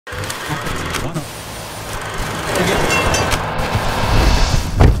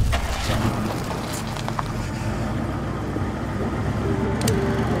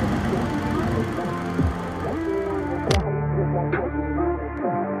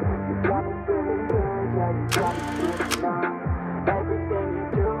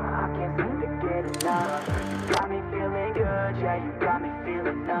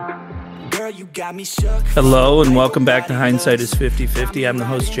Hello and welcome back to Hindsight is 50/50. I'm the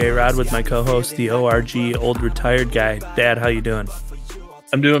host J-Rod with my co-host, the ORG Old Retired Guy. Dad, how you doing?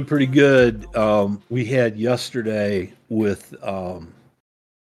 I'm doing pretty good. We had yesterday with one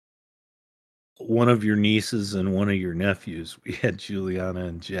of your nieces and one of your nephews. We had Juliana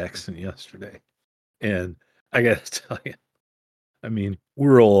and Jackson yesterday. And I got to tell you, I mean,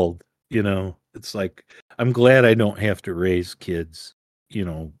 we're old, you know. It's like, I'm glad I don't have to raise kids, you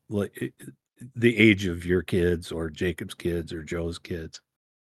know, like the age of your kids or Jacob's kids or Joe's kids.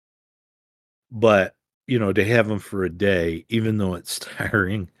 But, you know, to have them for a day, even though it's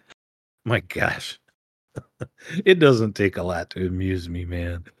tiring, my gosh, it doesn't take a lot to amuse me,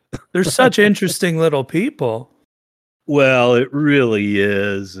 man. They're such interesting little people. Well, it really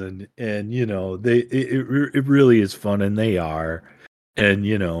is, and you know, it really is fun, and they are, and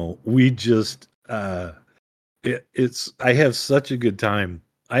you know, we just it's I have such a good time.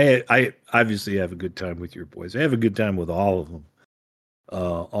 I obviously have a good time with your boys. I have a good time with all of them,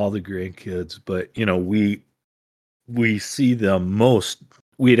 all the grandkids. But you know, we see them most.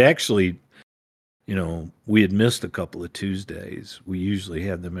 We had actually, you know, we had missed a couple of Tuesdays. We usually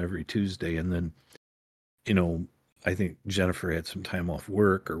have them every Tuesday, and then, you know, I think Jennifer had some time off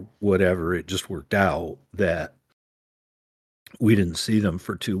work or whatever. It just worked out that we didn't see them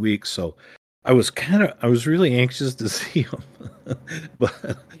for 2 weeks. So I was really anxious to see them,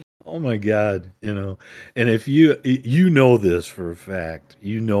 but oh my God, you know, and if you know this for a fact,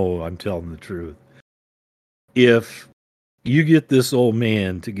 you know, I'm telling the truth. If you get this old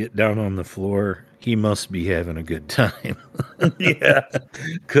man to get down on the floor, he must be having a good time. Yeah.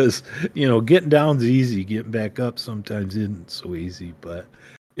 Because, you know, getting down's easy. Getting back up sometimes isn't so easy. But,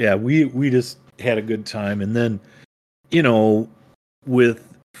 yeah, we just had a good time. And then, you know, with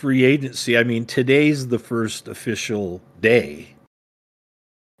free agency, I mean, today's the first official day.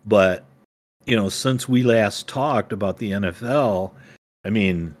 But, you know, since we last talked about the NFL, I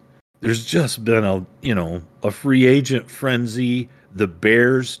mean, there's just been a free agent frenzy. The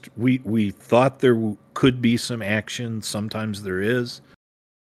Bears, we thought there could be some action. Sometimes there is.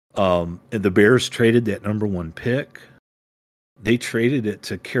 And the Bears traded that number 1 pick. They traded it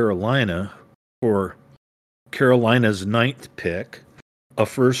to Carolina for Carolina's 9th pick, a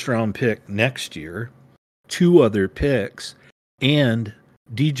first-round pick next year, 2 other picks, and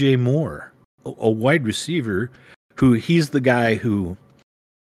DJ Moore, a wide receiver who he's the guy who,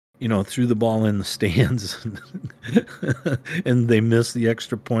 you know, threw the ball in the stands and they missed the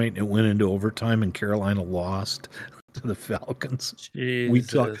extra point. It went into overtime and Carolina lost to the Falcons.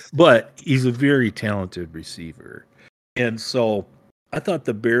 But he's a very talented receiver. And so I thought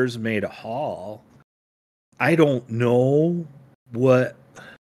the Bears made a haul. I don't know what,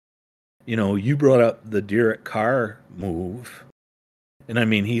 you know, you brought up the Derek Carr move. And I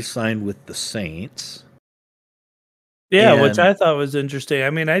mean, he signed with the Saints. Yeah, which I thought was interesting. I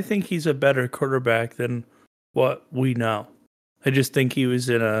mean, I think he's a better quarterback than what we know. I just think he was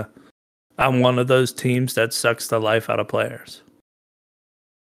on one of those teams that sucks the life out of players.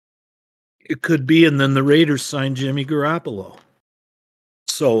 It could be, and then the Raiders signed Jimmy Garoppolo.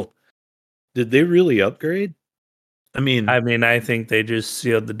 So, did they really upgrade? I mean, I think they just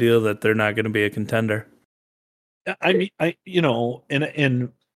sealed the deal that they're not going to be a contender. I mean,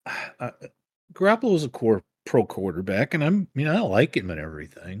 and Garoppolo's a pro quarterback, and I like him and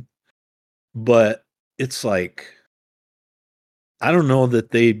everything, but it's like, I don't know that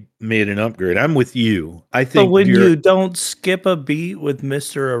they made an upgrade. I'm with you. I think, but when you don't skip a beat with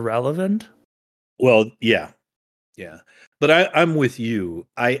Mr. Irrelevant, well, yeah, but I'm with you.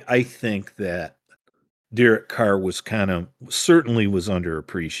 I think that Derek Carr certainly was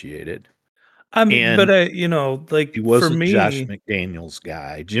underappreciated. you know, like, he wasn't for me, Josh McDaniels'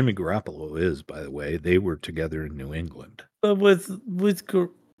 guy. Jimmy Garoppolo is, by the way. They were together in New England. But with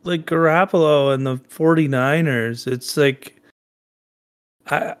like Garoppolo and the 49ers, it's like,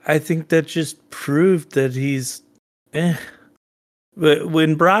 I think that just proved that he's But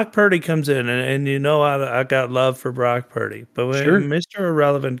when Brock Purdy comes in, and you know, I got love for Brock Purdy, but when Mr.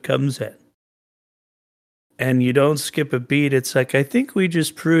 Irrelevant comes in and you don't skip a beat, it's like, I think we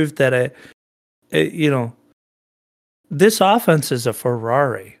just proved that you know, this offense is a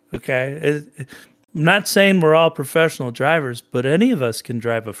Ferrari. Okay, I'm not saying we're all professional drivers, but any of us can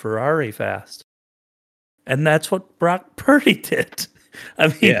drive a Ferrari fast. And that's what Brock Purdy did. I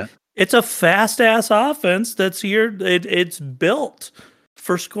mean, Yeah. it's a fast ass offense that's here. It's built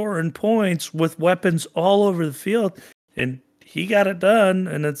for scoring points with weapons all over the field. And he got it done.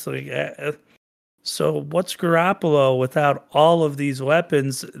 And it's like, so what's Garoppolo without all of these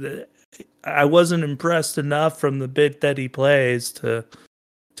weapons? I wasn't impressed enough from the bit that he plays to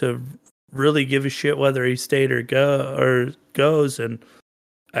really give a shit whether he stayed or goes. And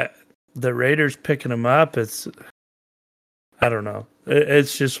the Raiders picking him up, I don't know.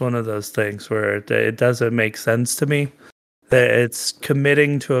 It's just one of those things where it doesn't make sense to me. That it's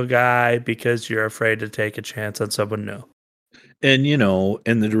committing to a guy because you're afraid to take a chance on someone new. And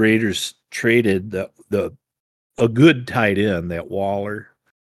and the Raiders traded a good tight end, that Waller,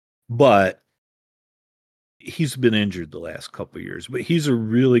 but he's been injured the last couple of years. But he's a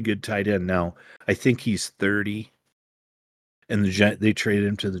really good tight end now. I think he's 30, and they traded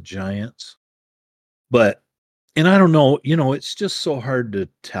him to the Giants. But and I don't know, it's just so hard to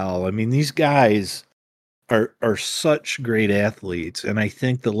tell. I mean, these guys are such great athletes, and I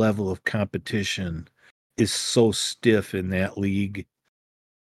think the level of competition is so stiff in that league.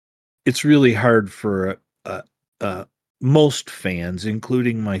 It's really hard for most fans,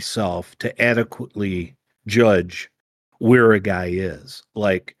 including myself, to adequately judge where a guy is.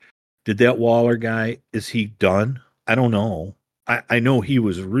 Like, did that Waller guy, is he done? I don't know. I know he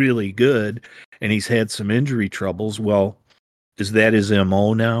was really good, and he's had some injury troubles. Well, is that his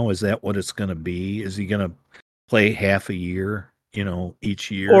MO now? Is that what it's going to be? Is he going to play half a year,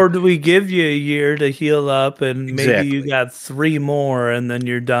 each year? Or do we give you a year to heal up and maybe you Exactly. got 3 more and then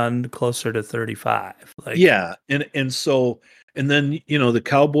you're done closer to 35? Yeah. And so, and then, the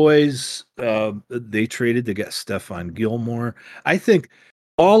Cowboys, they got Stephon Gilmore. I think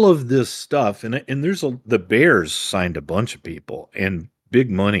all of this stuff, and the Bears signed a bunch of people and big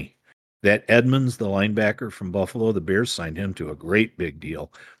money. That Edmonds, the linebacker from Buffalo, the Bears signed him to a great big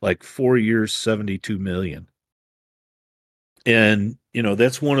deal, like 4 years, $72 million. And,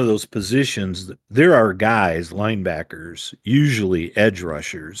 that's one of those positions that there are guys, linebackers, usually edge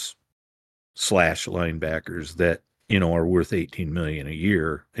rushers / linebackers that, are worth 18 million a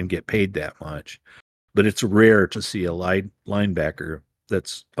year and get paid that much. But it's rare to see a linebacker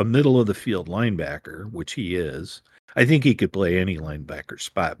that's a middle of the field linebacker, which he is. I think he could play any linebacker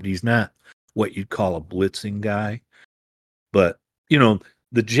spot, but he's not what you'd call a blitzing guy. But,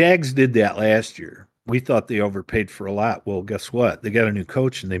 the Jags did that last year. We thought they overpaid for a lot. Well, guess what? They got a new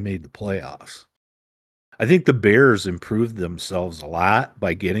coach and they made the playoffs. I think the Bears improved themselves a lot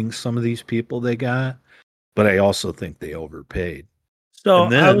by getting some of these people they got, but I also think they overpaid. So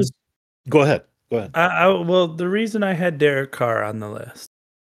And then, go ahead. Well, the reason I had Derek Carr on the list,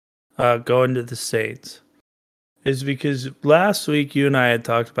 going to the Saints, is because last week you and I had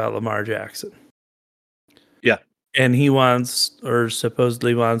talked about Lamar Jackson. Yeah. And he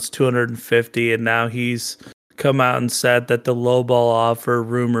supposedly wants 250, and now he's come out and said that the lowball offer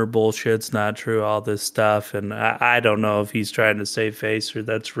rumor bullshit's not true, all this stuff. And I don't know if he's trying to save face or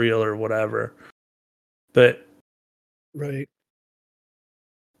that's real or whatever. But right.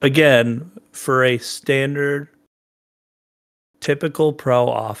 Again, for a standard, typical pro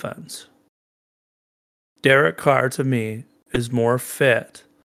offense, Derek Carr to me is more fit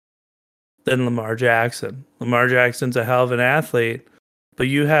than Lamar Jackson. Lamar Jackson's a hell of an athlete, but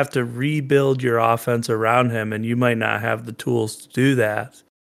you have to rebuild your offense around him, and you might not have the tools to do that.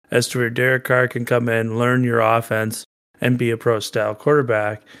 As to where Derek Carr can come in, learn your offense, and be a pro-style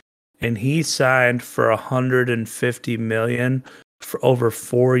quarterback. And he signed for $150 million for over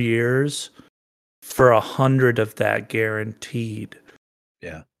 4 years, for 100 of that guaranteed.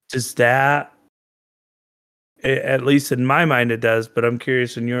 Yeah. Does that, at least in my mind it does, but I'm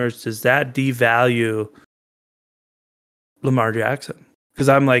curious in yours, does that devalue Lamar Jackson? Because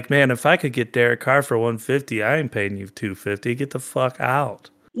I'm like, man, if I could get Derek Carr for 150, I ain't paying you 250. Get the fuck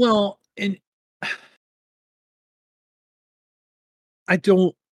out. Well, and I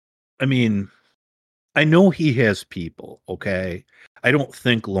know he has people, okay? I don't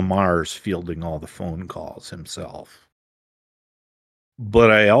think Lamar's fielding all the phone calls himself.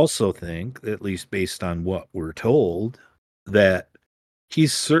 But I also think, at least based on what we're told, that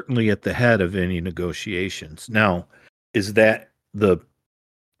he's certainly at the head of any negotiations. Now, is that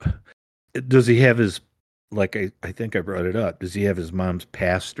does he have his, like I think I brought it up, does he have his mom's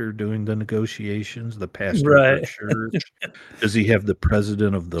pastor doing the negotiations, the pastor of her church? Does he have the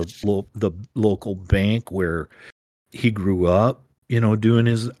president of the local bank where he grew up, doing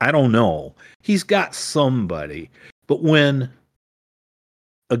his, I don't know. He's got somebody. But when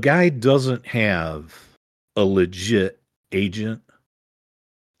a guy doesn't have a legit agent,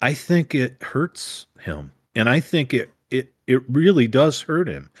 I think it hurts him. And I think it really does hurt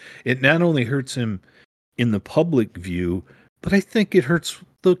him. It not only hurts him in the public view, but I think it hurts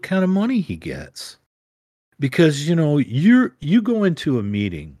the kind of money he gets. Because, you go into a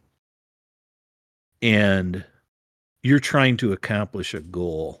meeting and you're trying to accomplish a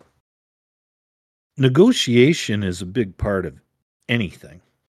goal. Negotiation is a big part of anything.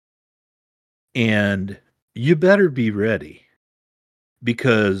 And you better be ready,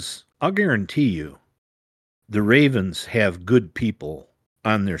 because I'll guarantee you the Ravens have good people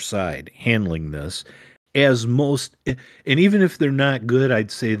on their side handling this, as most, and even if they're not good,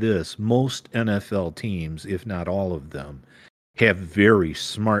 I'd say this: most NFL teams, if not all of them, have very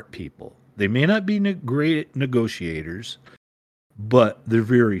smart people. They may not be great negotiators, but they're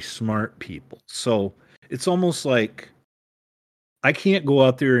very smart people. So it's almost like I can't go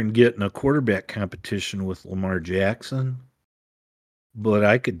out there and get in a quarterback competition with Lamar Jackson, but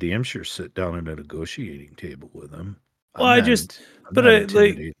I could damn sure sit down at a negotiating table with him. Well, I'm not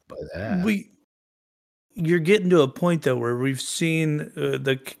intimidated by that. You're getting to a point though where we've seen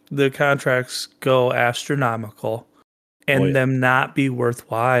the contracts go astronomical and them not be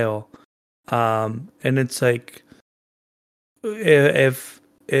worthwhile. And it's like, if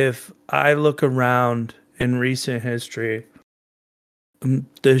I look around in recent history,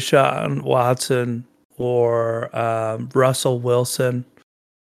 Deshaun Watson or Russell Wilson,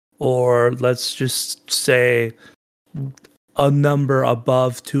 or let's just say a number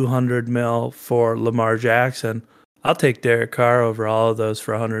above 200 mil for Lamar Jackson, I'll take Derek Carr over all of those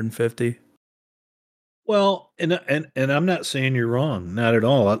for 150. Well, and I'm not saying you're wrong, not at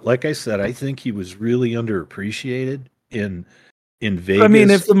all. Like I said, I think he was really underappreciated in Vegas. I mean,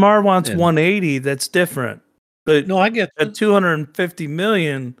 if Lamar wants 180, that's different. But no, I get at 250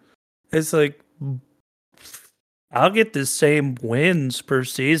 million, it's like, I'll get the same wins per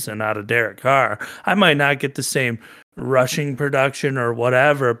season out of Derek Carr. I might not get the same rushing production or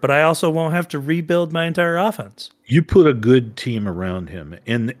whatever, but I also won't have to rebuild my entire offense. You put a good team around him,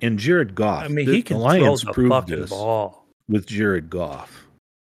 and Jared Goff. I mean, he can throw the fucking ball with Jared Goff.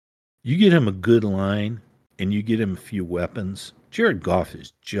 You get him a good line, and you get him a few weapons. Jared Goff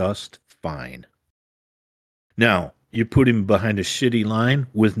is just fine. Now, you put him behind a shitty line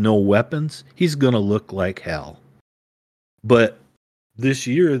with no weapons, he's going to look like hell. But this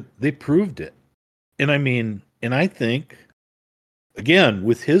year, they proved it. And I mean, and I think, again,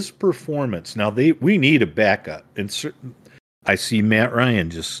 with his performance, now we need a backup. And I see Matt Ryan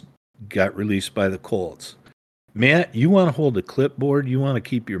just got released by the Colts. Matt, you want to hold a clipboard? You want to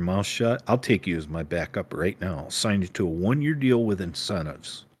keep your mouth shut? I'll take you as my backup right now. I'll sign you to a 1-year deal with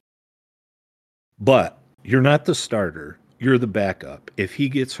incentives. But you're not the starter. You're the backup. If he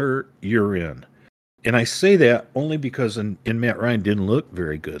gets hurt, you're in. And I say that only because Matt Ryan didn't look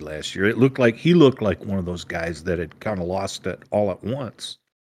very good last year. He looked like one of those guys that had kind of lost it all at once.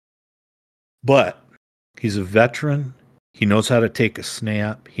 But he's a veteran. He knows how to take a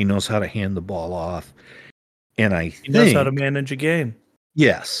snap. He knows how to hand the ball off. And he knows how to manage a game.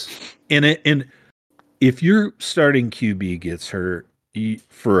 Yes. And if your starting QB gets hurt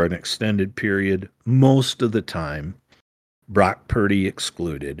for an extended period, most of the time, Brock Purdy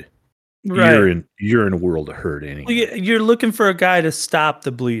excluded, right, you're in a world of hurt anyway. Well, you're looking for a guy to stop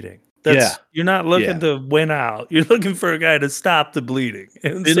the bleeding. You're not looking to win out. You're looking for a guy to stop the bleeding.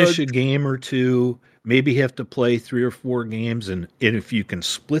 And finish a game or two, maybe have to play 3 or 4 games, and if you can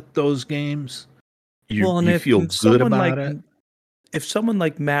split those games, you feel good about it. If someone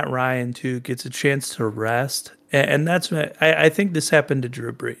like Matt Ryan too gets a chance to rest, and that's I think this happened to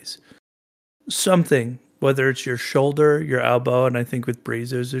Drew Brees. Something, whether it's your shoulder, your elbow, and I think with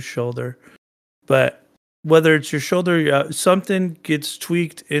Brees it was his shoulder, but whether it's your shoulder, something gets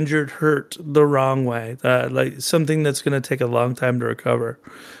tweaked, injured, hurt the wrong way, like something that's going to take a long time to recover.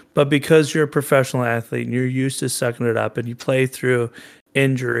 But because you're a professional athlete and you're used to sucking it up and you play through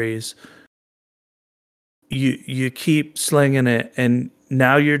injuries, you keep slinging it, and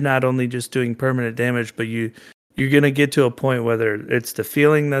now you're not only just doing permanent damage, but you're going to get to a point whether it's the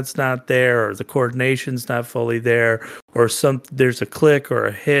feeling that's not there, or the coordination's not fully there, or there's a click or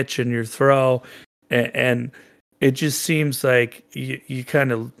a hitch in your throw, and it just seems like you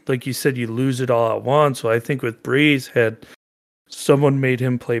kind of, like you said, you lose it all at once. So I think with Brees, had someone made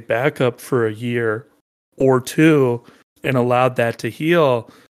him play backup for a year or two and allowed that to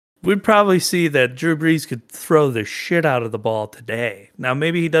heal, we'd probably see that Drew Brees could throw the shit out of the ball today. Now,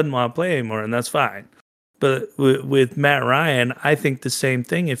 maybe he doesn't want to play anymore, and that's fine. But with Matt Ryan, I think the same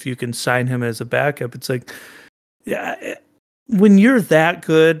thing. If you can sign him as a backup, it's like, yeah, when you're that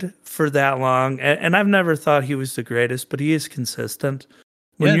good for that long, and I've never thought he was the greatest, but he is consistent.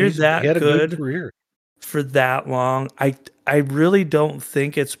 When Yeah, and you're he that had a good good career. for that long, I really don't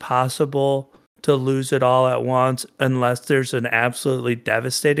think it's possible to lose it all at once unless there's an absolutely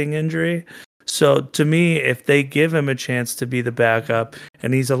devastating injury. So to me, if they give him a chance to be the backup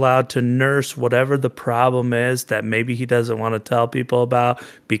and he's allowed to nurse whatever the problem is that maybe he doesn't want to tell people about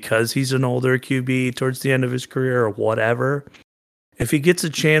because he's an older QB towards the end of his career or whatever, if he gets a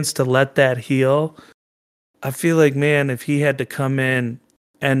chance to let that heal, I feel like, man, if he had to come in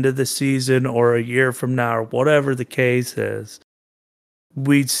end of the season or a year from now or whatever the case is,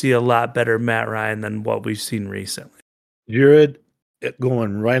 we'd see a lot better Matt Ryan than what we've seen recently. Jared,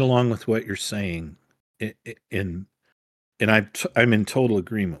 going right along with what you're saying, and I'm in total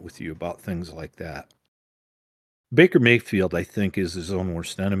agreement with you about things like that. Baker Mayfield, I think, is his own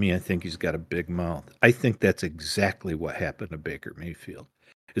worst enemy. I think he's got a big mouth. I think that's exactly what happened to Baker Mayfield,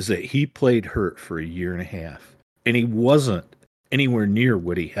 is that he played hurt for a year and a half, and he wasn't anywhere near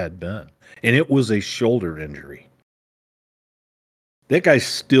what he had been. And it was a shoulder injury. That guy's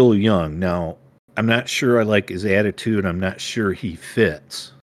still young. Now, I'm not sure I like his attitude. I'm not sure he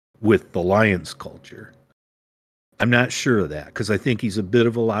fits with the Lions culture. I'm not sure of that because I think he's a bit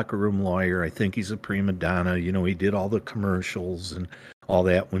of a locker room lawyer. I think he's a prima donna. You know, he did all the commercials and all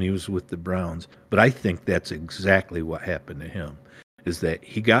that when he was with the Browns. But I think that's exactly what happened to him, is that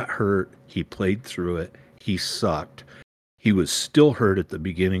he got hurt. He played through it. He sucked. He was still hurt at the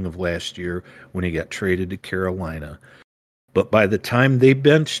beginning of last year when he got traded to Carolina. But by the time they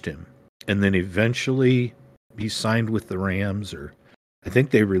benched him, and then eventually he signed with the Rams, or I think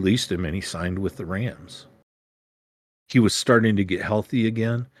they released him and he signed with the Rams, he was starting to get healthy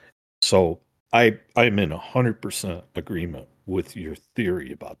again. So I'm in 100% agreement with your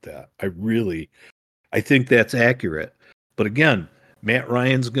theory about that. I think that's accurate. But again, Matt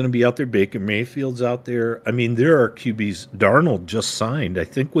Ryan's going to be out there. Baker Mayfield's out there. I mean, there are QBs. Darnold just signed, I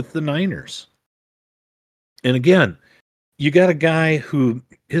think, with the Niners. And again, you got a guy who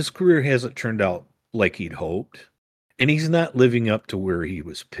his career hasn't turned out like he'd hoped, and he's not living up to where he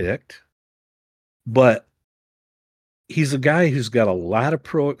was picked. But he's a guy who's got a lot of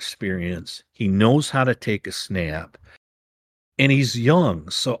pro experience. He knows how to take a snap, and he's young.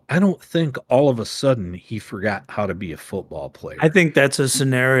 So I don't think all of a sudden he forgot how to be a football player. I think that's a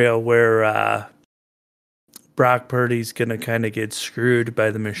scenario where Brock Purdy's going to kind of get screwed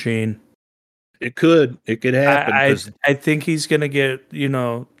by the machine. It could happen. I think he's going to get,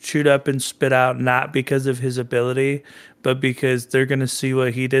 chewed up and spit out, not because of his ability, but because they're going to see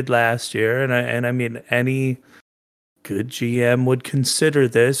what he did last year. And I mean, any good GM would consider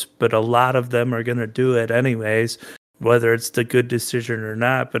this, but a lot of them are going to do it anyways, whether it's the good decision or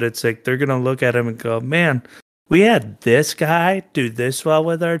not. But it's like they're going to look at him and go, man, we had this guy do this well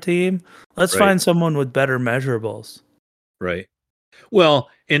with our team. Let's find someone with better measurables. Right. Well,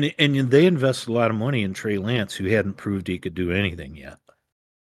 and they invested a lot of money in Trey Lance, who hadn't proved he could do anything yet.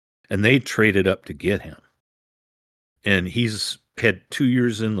 And they traded up to get him. And he's had 2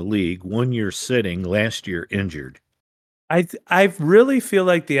 years in the league, 1 year sitting, last year injured. I really feel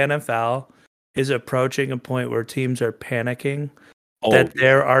like the NFL is approaching a point where teams are panicking that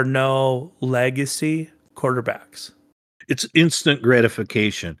there are no legacy quarterbacks. It's instant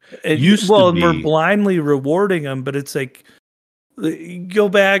gratification. We're blindly rewarding them, but it's like go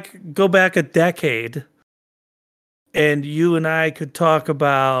back a decade, and you and I could talk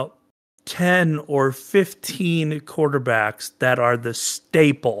about 10 or 15 quarterbacks that are the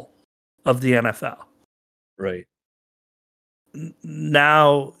staple of the NFL. Right.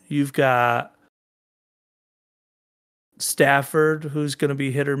 Now you've got Stafford, who's going to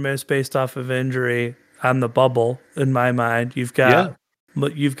be hit or miss based off of injury on the bubble, in my mind. You've got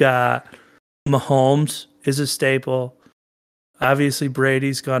Mahomes is a staple. Obviously,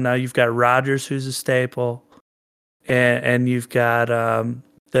 Brady's gone now. You've got Rodgers, who's a staple, and you've got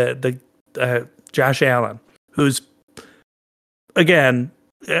Josh Allen, who's, again,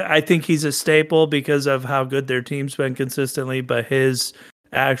 I think he's a staple because of how good their team's been consistently, but his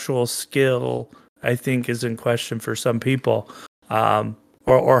actual skill, I think, is in question for some people.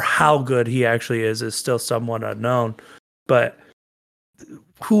 Or how good he actually is still somewhat unknown. But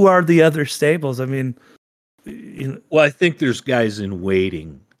who are the other staples? I mean, well, I think there's guys in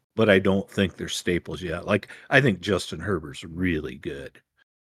waiting, but I don't think they're staples yet. Like, I think Justin Herbert's really good.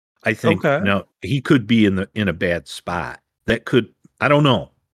 I think now he could be in a bad spot. That could, I don't know.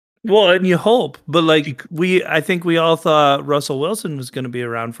 Well, and you hope, but I think we all thought Russell Wilson was going to be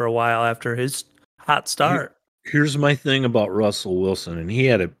around for a while after his hot start. Here's my thing about Russell Wilson, and he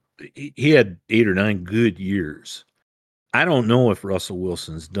had 8 or 9 good years. I don't know if Russell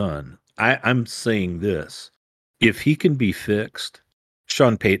Wilson's done. I'm saying this. If he can be fixed,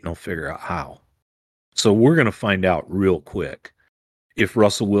 Sean Payton will figure out how. So we're going to find out real quick if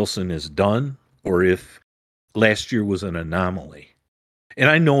Russell Wilson is done or if last year was an anomaly. And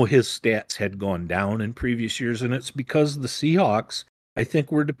I know his stats had gone down in previous years, and it's because the Seahawks, I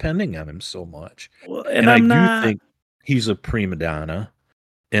think, were depending on him so much. Well, and I I'm do not think he's a prima donna.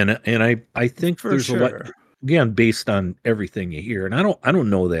 And I think for there's a lot, sure. again, based on everything you hear. And I don't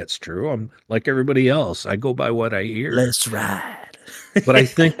know that's true. I'm like everybody else. I go by what I hear. Let's ride. But I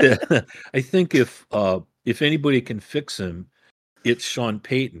think that I think if anybody can fix him, it's Sean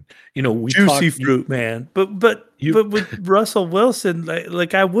Payton. You know, we Juicy talked fruit, man. But with Russell Wilson,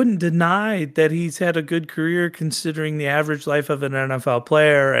 like I wouldn't deny that he's had a good career considering the average life of an NFL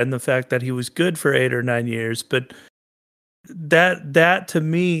player and the fact that he was good for 8 or 9 years. But that to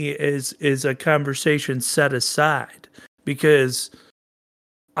me is a conversation set aside, because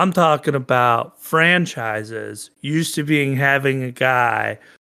I'm talking about franchises used to being having a guy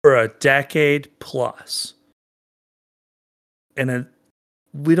for a decade plus. And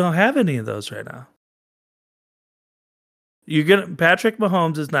we don't have any of those right now. Patrick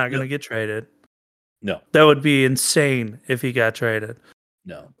Mahomes is not gonna get traded. No. That would be insane if he got traded.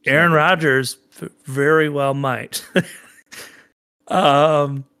 No. Aaron Rodgers very well might.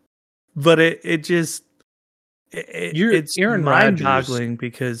 But it's Aaron mind-boggling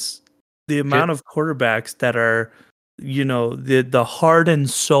because the amount of quarterbacks that are, the heart and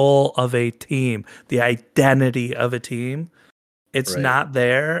soul of a team, the identity of a team, it's not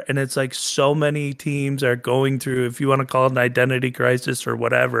there. And it's like so many teams are going through, if you want to call it an identity crisis or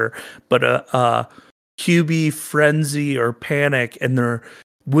whatever, but a QB frenzy or panic, and they're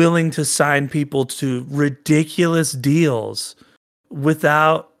willing to sign people to ridiculous deals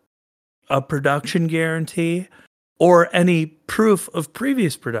without a production guarantee or any proof of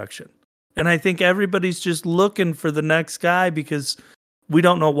previous production. And I think everybody's just looking for the next guy because we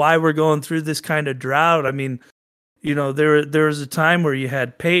don't know why we're going through this kind of drought. I mean, there was a time where you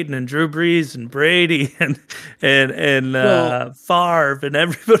had Peyton and Drew Brees and Brady and Favre and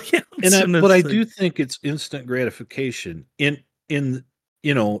everybody else. But I do think it's instant gratification in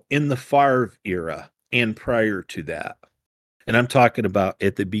the Favre era and prior to that. And I'm talking about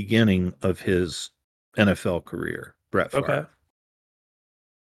at the beginning of his NFL career, Brett Favre. Okay.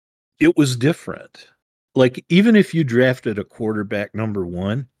 It was different. Like, even if you drafted a quarterback number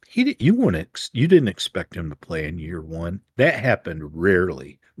one, you didn't expect him to play in year one. That happened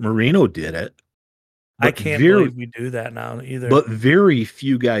rarely. Marino did it. I can't believe we do that now either. But very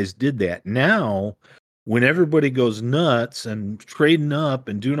few guys did that. Now, when everybody goes nuts and trading up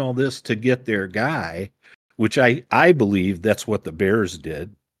and doing all this to get their guy, which I believe that's what the Bears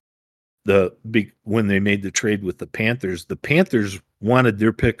did. When they made the trade with the Panthers wanted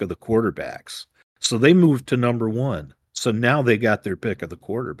their pick of the quarterbacks. So they moved to number one. So now they got their pick of the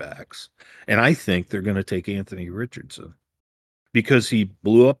quarterbacks. And I think they're going to take Anthony Richardson because he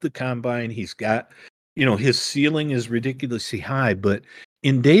blew up the combine. He's got, his ceiling is ridiculously high. But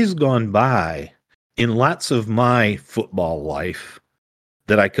in days gone by, in lots of my football life,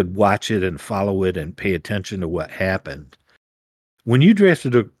 that I could watch it and follow it and pay attention to what happened. When you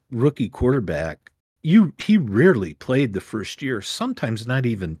drafted a rookie quarterback, he rarely played the first year, sometimes not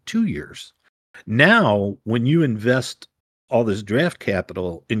even 2 years. Now, when you invest all this draft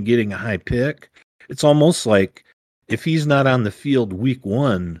capital in getting a high pick, it's almost like if he's not on the field week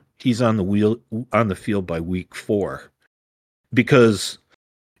 1, he's on the field by week 4. Because,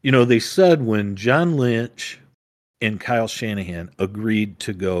 they said when John Lynch and Kyle Shanahan agreed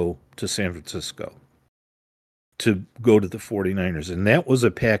to go to San Francisco to go to the 49ers, and that was a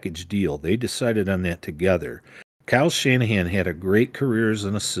package deal. They decided on that together. Kyle Shanahan had a great career as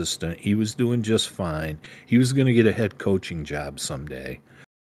an assistant. He was doing just fine. He was going to get a head coaching job someday.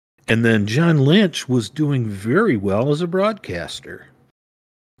 And then John Lynch was doing very well as a broadcaster.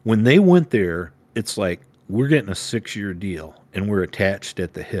 When they went there, it's like, we're getting a 6-year deal, and we're attached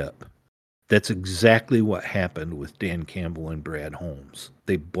at the hip. That's exactly what happened with Dan Campbell and Brad Holmes.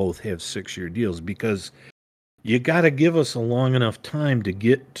 They both have 6-year deals because you got to give us a long enough time to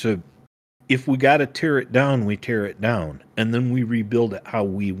get to, if we got to tear it down, we tear it down, and then we rebuild it how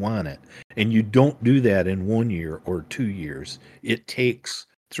we want it. And you don't do that in 1 year or 2 years. It takes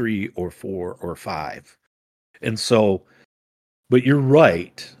 3 or 4 or 5. And so, but you're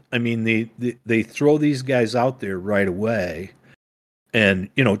right. I mean, they throw these guys out there right away. And,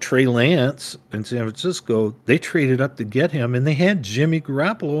 Trey Lance in San Francisco, they traded up to get him, and they had Jimmy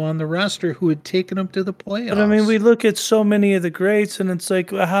Garoppolo on the roster who had taken him to the playoffs. But I mean, we look at so many of the greats, and it's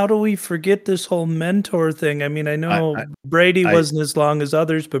like, how do we forget this whole mentor thing? I mean, I know Brady wasn't as long as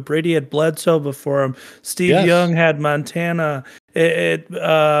others, but Brady had Bledsoe before him. Steve Young had Montana.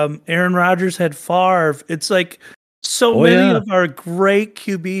 Aaron Rodgers had Favre. It's like many of our great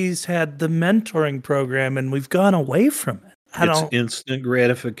QBs had the mentoring program, and we've gone away from it. It's instant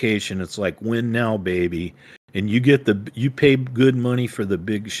gratification. It's like, win now, baby. And you pay good money for the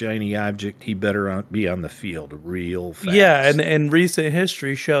big shiny object. He better be on the field real fast. Yeah, and recent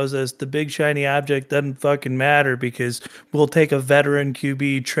history shows us the big shiny object doesn't fucking matter, because we'll take a veteran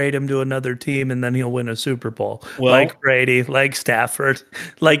QB, trade him to another team, and then he'll win a Super Bowl. Like Brady, like Stafford,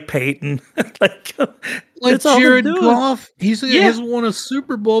 like Peyton, like Jared Goff. He hasn't won a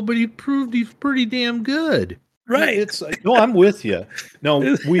Super Bowl, but he proved he's pretty damn good. Right. It's like, no, I'm with you.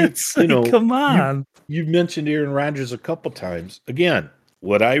 No, come on. You've mentioned Aaron Rodgers a couple times. Again,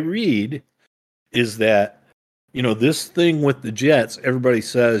 what I read is that, this thing with the Jets, everybody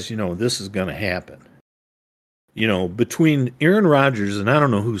says, this is going to happen. Between Aaron Rodgers, and I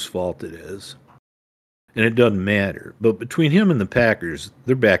don't know whose fault it is, and it doesn't matter, but between him and the Packers,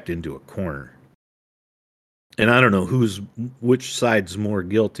 they're backed into a corner. And I don't know which side's more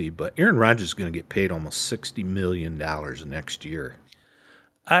guilty, but Aaron Rodgers is going to get paid almost $60 million next year.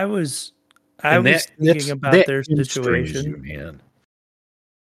 I was thinking about their situation,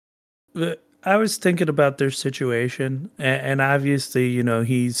 man. I was thinking about their situation, and obviously,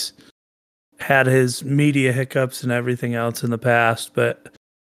 he's had his media hiccups and everything else in the past, but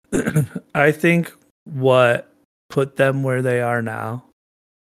I think what put them where they are now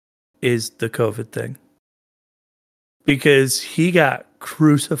is the COVID thing. Because he got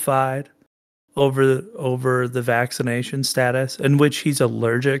crucified over the vaccination status, in which he's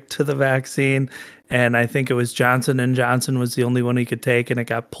allergic to the vaccine, and I think it was Johnson & Johnson was the only one he could take, and it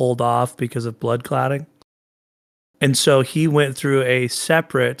got pulled off because of blood clotting. And so he went through a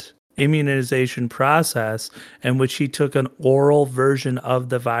separate immunization process in which he took an oral version of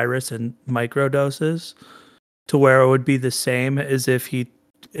the virus in microdoses, to where it would be the same as if he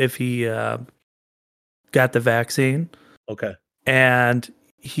got the vaccine. Okay. And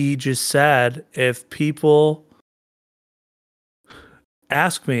he just said, if people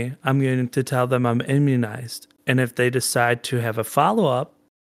ask me, I'm going to tell them I'm immunized. And if they decide to have a follow-up,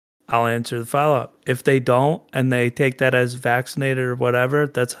 I'll answer the follow-up. If they don't, and they take that as vaccinated or whatever,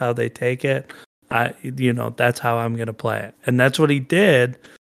 that's how they take it. That's how I'm going to play it. And that's what he did.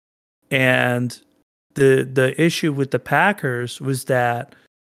 And the issue with the Packers was that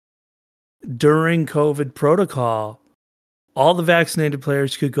during COVID protocol, all the vaccinated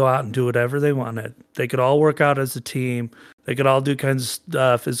players could go out and do whatever they wanted. They could all work out as a team. They could all do kinds of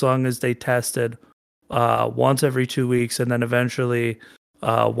stuff as long as they tested once every 2 weeks, and then eventually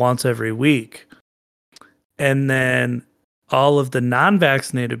once every week. And then all of the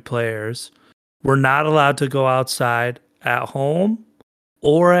non-vaccinated players were not allowed to go outside at home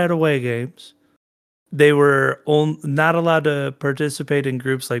or at away games. They were not allowed to participate in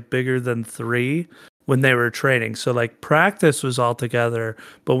groups like bigger than 3 when they were training. So like practice was all together,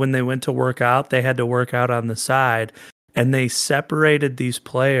 but when they went to work out, they had to work out on the side. And they separated these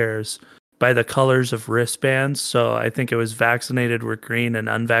players by the colors of wristbands. So I think it was vaccinated were green and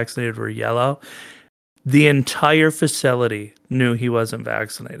unvaccinated were yellow. The entire facility knew he wasn't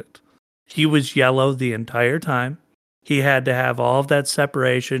vaccinated. He was yellow the entire time. He had to have all of that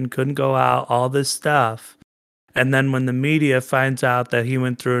separation, couldn't go out, all this stuff. And then when the media finds out that he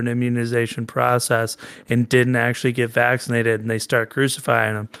went through an immunization process and didn't actually get vaccinated, and they start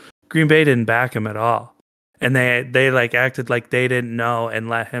crucifying him, Green Bay didn't back him at all. And they like acted like they didn't know and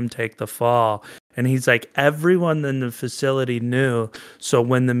let him take the fall. And he's like, everyone in the facility knew. So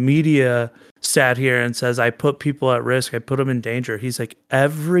when the media sat here and says, I put people at risk, I put them in danger, he's like,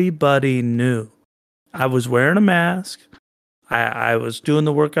 everybody knew. I was wearing a mask. I was doing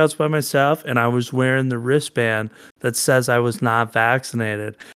the workouts by myself, and I was wearing the wristband that says I was not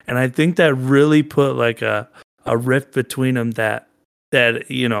vaccinated. And I think that really put like a rift between them that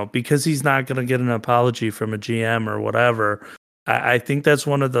because he's not going to get an apology from a GM or whatever. I think that's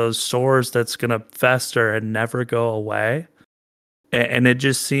one of those sores that's going to fester and never go away. And it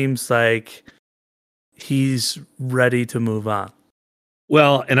just seems like he's ready to move on.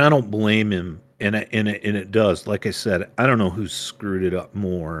 Well, and I don't blame him. And it does. Like I said, I don't know who screwed it up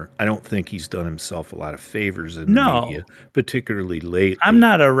more. I don't think he's done himself a lot of favors in the media, particularly lately. I'm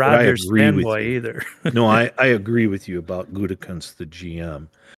not a Rodgers fanboy either. No, I agree with you about Gutekunst, the GM.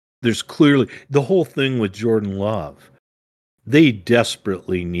 There's clearly the whole thing with Jordan Love. they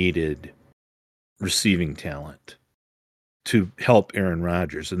desperately needed receiving talent to help Aaron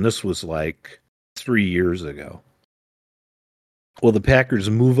Rodgers. And this was like 3 years ago. Well, the Packers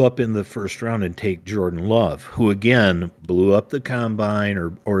move up in the first round and take Jordan Love, who again blew up the combine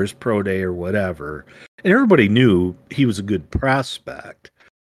or his pro day or whatever. And everybody knew he was a good prospect.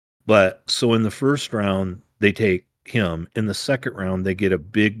 But so in the first round, they take him. In the second round, they get a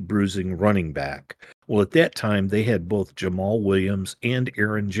big bruising running back. Well, at that time, they had both Jamal Williams and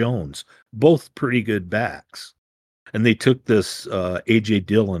Aaron Jones, both pretty good backs. And they took this A.J.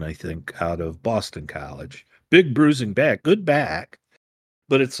 Dillon, I think, out of Boston College. Big bruising back, good back.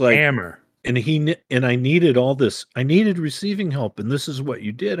 But it's like Hammer. And I needed all this. I needed receiving help, and this is what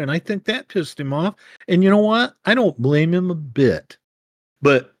you did. And I think that pissed him off. And you know what? I don't blame him a bit.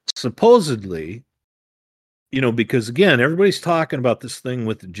 But supposedly, because again, everybody's talking about this thing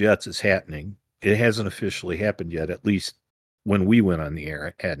with the Jets is happening. It hasn't officially happened yet, at least when we went on the air,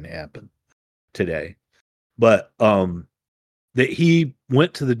 it hadn't happened today. But that he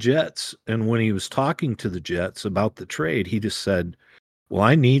went to the Jets, and when he was talking to the Jets about the trade, he just said, well,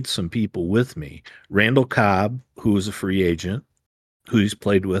 I need some people with me. Randall Cobb, who is a free agent, who he's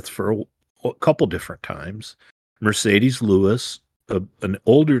played with for a couple different times. Mercedes Lewis, an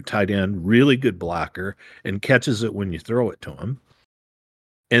older tight end, really good blocker, and catches it when you throw it to him.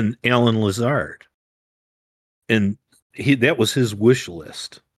 And Alan Lazard. And that was his wish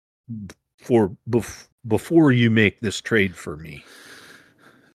list for before you make this trade for me.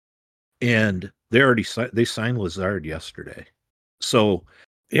 And they signed Lazard yesterday. So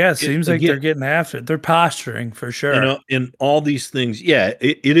yeah, it seems like they're getting after it. They're posturing for sure. In all these things, yeah,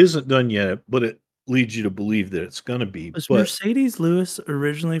 it isn't done yet, but it leads you to believe that it's going to be. Was Mercedes Lewis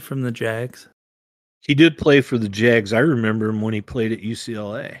originally from the Jags? He did play for the Jags. I remember him when he played at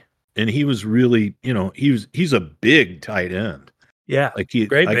UCLA, and he was really, he's a big tight end. Yeah, like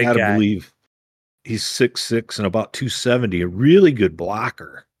I got to believe he's 6'6" and about 270, a really good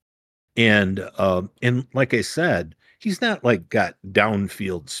blocker, and like I said, he's not like got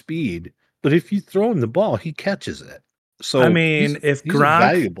downfield speed, but if you throw him the ball, he catches it. So I mean, if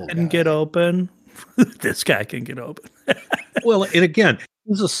Gronk can get open, this guy can get open. Well, and again,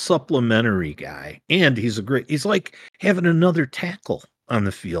 he's a supplementary guy, and he's like having another tackle on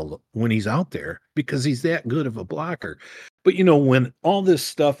the field when he's out there because he's that good of a blocker. But when all this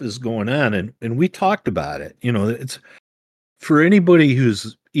stuff is going on, and we talked about it, it's for anybody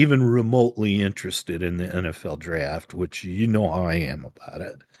who's even remotely interested in the NFL draft, which how I am about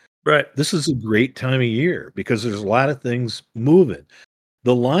it. Right. This is a great time of year because there's a lot of things moving.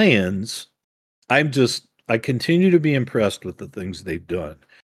 The Lions, I continue to be impressed with the things they've done.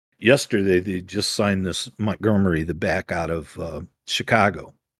 Yesterday, they just signed this Montgomery, the back out of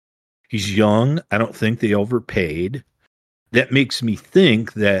Chicago. He's young. I don't think they overpaid. That makes me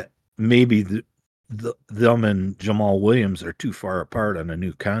think that maybe them and Jamal Williams are too far apart on a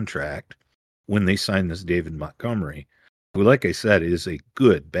new contract when they sign this David Montgomery, who, like I said, is a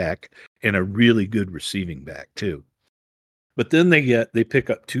good back and a really good receiving back too. But then they pick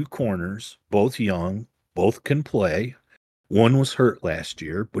up 2 corners, both young, both can play. One was hurt last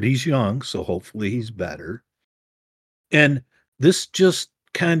year, but he's young, so hopefully he's better. And this just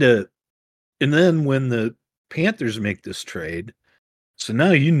and then when the Panthers make this trade, so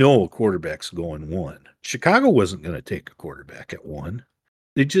now a quarterback's going 1. Chicago wasn't going to take a quarterback at 1.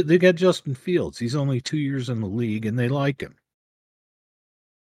 They got Justin Fields. He's only 2 years in the league, and they like him.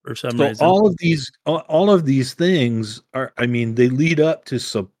 For some reason. All of these things they lead up to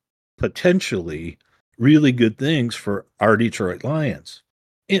some potentially really good things for our Detroit Lions.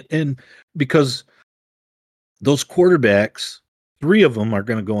 And because those quarterbacks, 3 of them are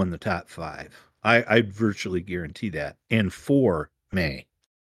going to go in the top 5. I virtually guarantee that. And 4 may.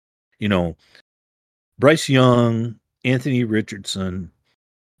 Bryce Young, Anthony Richardson,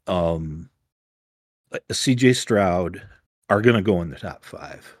 CJ Stroud are going to go in the top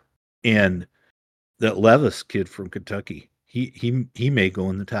 5. And that Levis kid from Kentucky, he may go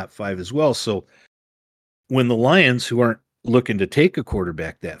in the top 5 as well. So when the Lions, who aren't looking to take a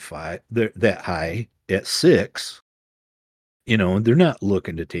quarterback that high at 6, they're not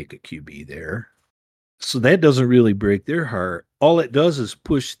looking to take a QB there. So that doesn't really break their heart. All it does is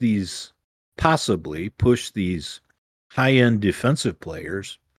possibly push these high-end defensive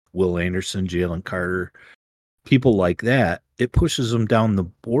players, Will Anderson, Jalen Carter, people like that. It pushes them down the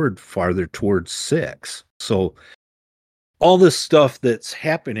board farther towards 6. So all this stuff that's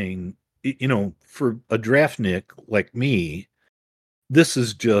happening, for a draftnik like me, this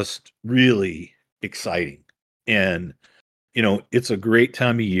is just really exciting. And, it's a great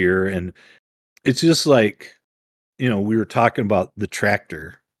time of year. And it's just like, we were talking about the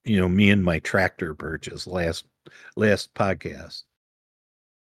tractor, me and my tractor purchase last podcast.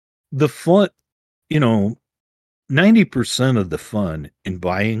 The fun, 90% of the fun in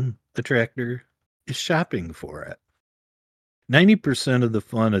buying a tractor is shopping for it. 90% of the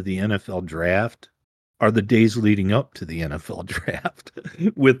fun of the NFL draft are the days leading up to the NFL draft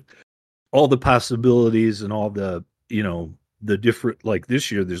with all the possibilities and all the, the different, like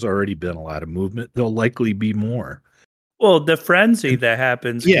this year, there's already been a lot of movement. There'll likely be more. Well, the frenzy that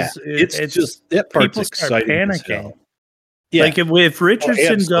happens, Yeah, because it's just that part's people start exciting as panicking. hell. Yeah. Like if Richardson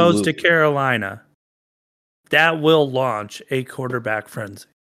goes to absolutely. Carolina, that will launch a quarterback frenzy.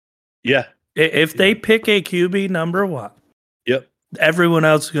 Yeah. If they pick a QB number one, Yep. everyone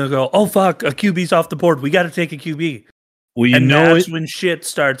else is gonna go, oh fuck, a QB's off the board. We got to take a QB. Well, And that's when shit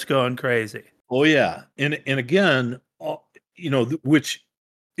starts going crazy. Oh yeah, and again, which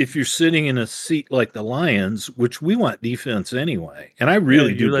if you're sitting in a seat like the Lions, which we want defense anyway, and I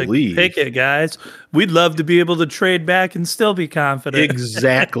really do believe, pick it, guys. We'd love to be able to trade back and still be confident.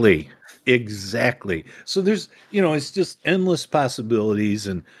 Exactly. So there's, it's just endless possibilities.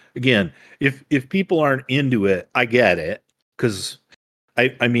 And again, if people aren't into it, I get it, because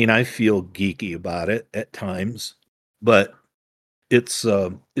I mean I feel geeky about it at times, but it's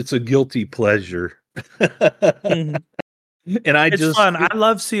a guilty pleasure. Mm-hmm. And it's fun. I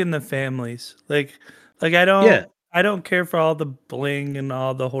love seeing the families. Like I don't care for all the bling and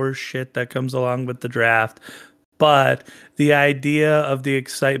all the horse shit that comes along with the draft. But the idea of the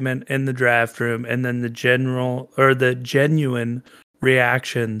excitement in the draft room, and then the genuine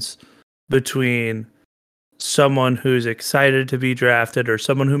reactions between someone who's excited to be drafted or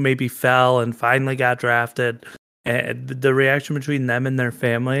someone who maybe fell and finally got drafted, and the reaction between them and their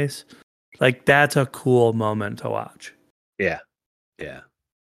families, like that's a cool moment to watch. Yeah,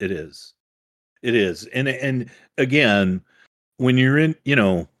 it is. And again, when you're in,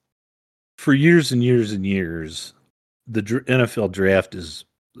 for years and years and years, the NFL draft is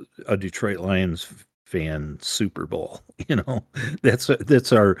a Detroit Lions fan Super Bowl.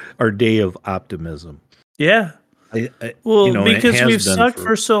 That's our day of optimism. Yeah. Because we've sucked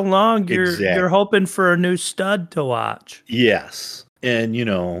for so long, you're hoping for a new stud to watch. Yes, and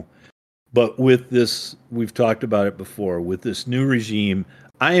but with this, we've talked about it before. With this new regime,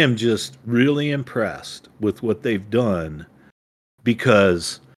 I am just really impressed with what they've done,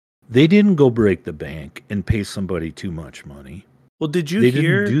 because they didn't go break the bank and pay somebody too much money. Well, they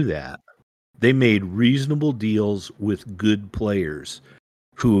didn't do that. They made reasonable deals with good players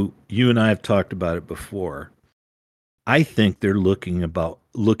who, you and I have talked about it before. I think they're looking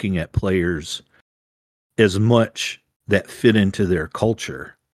at players as much that fit into their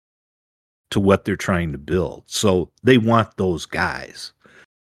culture to what they're trying to build. So they want those guys.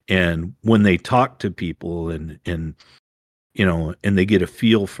 And when they talk to people and they get a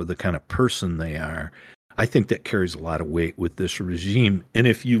feel for the kind of person they are, I think that carries a lot of weight with this regime. And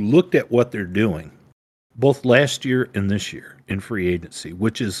if you looked at what they're doing, both last year and this year in free agency,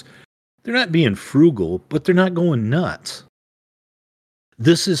 which is, they're not being frugal, but they're not going nuts.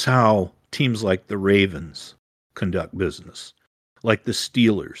 This is how teams like the Ravens conduct business, like the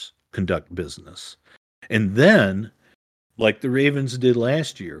Steelers conduct business. And then, like the Ravens did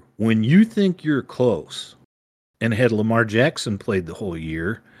last year, when you think you're close, and had Lamar Jackson played the whole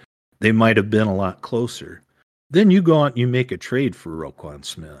year, they might have been a lot closer. Then you go out and you make a trade for Roquan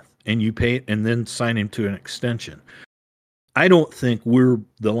Smith, and you pay, and then sign him to an extension. I don't think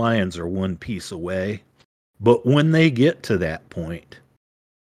the Lions are one piece away, but when they get to that point,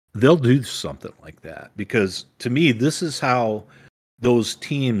 they'll do something like that. Because to me, this is how those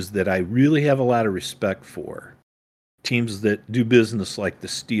teams that I really have a lot of respect for, teams that do business like the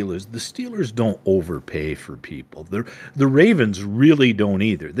Steelers don't overpay for people. The Ravens really don't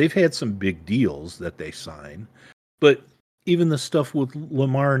either. They've had some big deals that they sign, but even the stuff with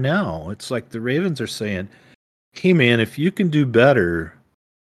Lamar now, it's like the Ravens are saying, hey man, if you can do better,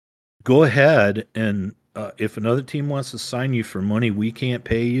 go ahead, and if another team wants to sign you for money we can't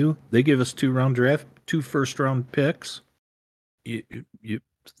pay you, they give us 2 first round picks. You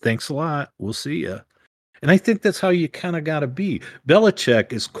thanks a lot. We'll see you. And I think that's how you kind of got to be.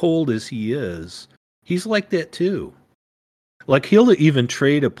 Belichick, as cold as he is, he's like that too. Like, he'll even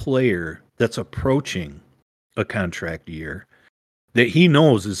trade a player that's approaching a contract year that he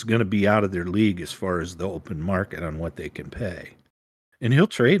knows is going to be out of their league as far as the open market on what they can pay. And he'll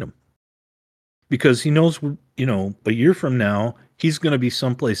trade them because he knows, a year from now, he's going to be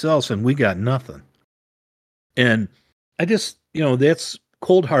someplace else and we got nothing. And I just, that's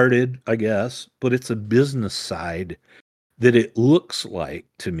cold-hearted, I guess, but it's a business side that it looks like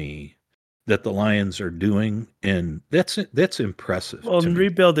to me that the Lions are doing, and that's impressive Well, to and me.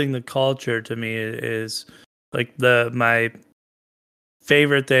 rebuilding the culture to me is like my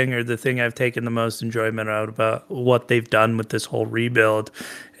favorite thing, or the thing I've taken the most enjoyment out about what they've done with this whole rebuild.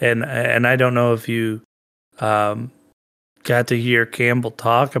 And I don't know if you um, got to hear Campbell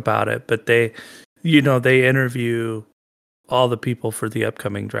talk about it, but they interview all the people for the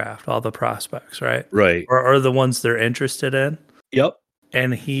upcoming draft, all the prospects, right? Right. Or the ones they're interested in. Yep.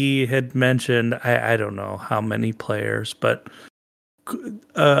 And he had mentioned, I don't know how many players, but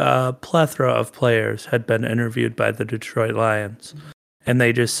a plethora of players had been interviewed by the Detroit Lions. And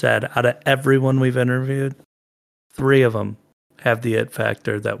they just said, out of everyone we've interviewed, 3 of them have the it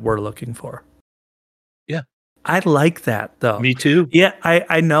factor that we're looking for. Yeah. I like that, though. Me too. Yeah,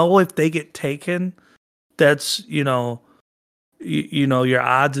 I know if they get taken, that's, your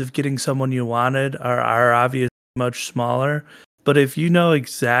odds of getting someone you wanted are obviously much smaller. But if you know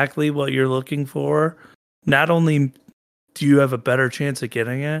exactly what you're looking for, not only do you have a better chance of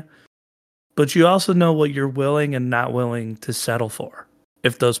getting it, but you also know what you're willing and not willing to settle for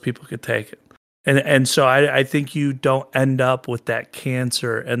if those people could take it. And so I think you don't end up with that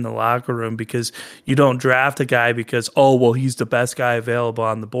cancer in the locker room, because you don't draft a guy because, oh, well, he's the best guy available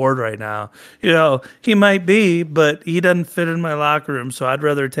on the board right now. He might be, but he doesn't fit in my locker room, so I'd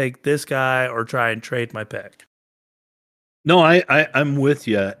rather take this guy or try and trade my pick. No, I'm with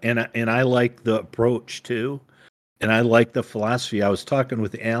you, and I like the approach too, and I like the philosophy. I was talking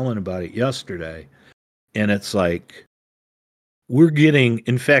with Alan about it yesterday, and it's like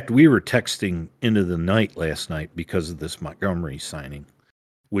in fact, we were texting into the night last night because of this Montgomery signing,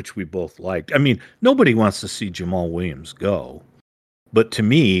 which we both liked. I mean, nobody wants to see Jamal Williams go, but to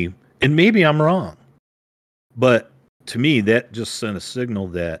me, and maybe I'm wrong, but to me, that just sent a signal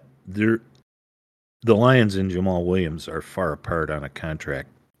that the Lions and Jamal Williams are far apart on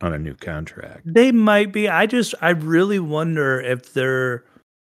a new contract. They might be. I really wonder if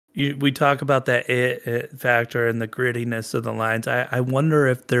we talk about that it factor and the grittiness of the Lions. I wonder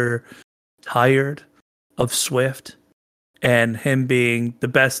if they're tired of Swift and him being the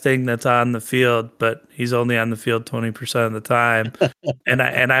best thing that's on the field, but he's only on the field 20% of the time. and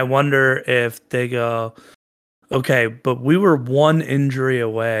I wonder if they go, okay, but we were one injury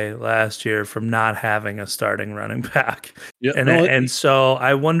away last year from not having a starting running back. Yeah, And so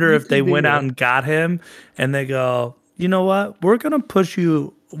I wonder if they went out right. and got him, and they go, you know what? We're going to push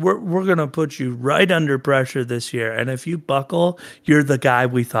you. We're going to put you right under pressure this year. And if you buckle, you're the guy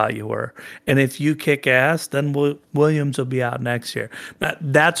we thought you were. And if you kick ass, then Williams will be out next year.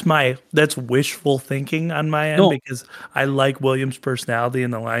 That's wishful thinking on my end, because I like Williams' personality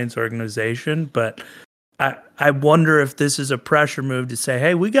in the Lions organization, but I wonder if this is a pressure move to say,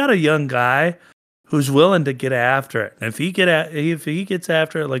 hey, we got a young guy who's willing to get after it. And if he gets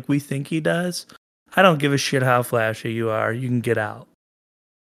after it like we think he does, I don't give a shit how flashy you are. You can get out.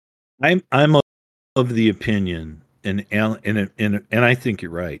 I'm of the opinion, and I think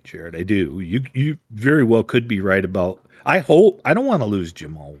you're right, Jared. I do. You very well could be right about. I don't want to lose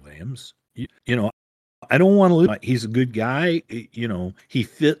Jamal Williams. I don't want to lose. He's a good guy. He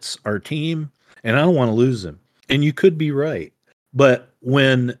fits our team, and I don't want to lose him. And you could be right, but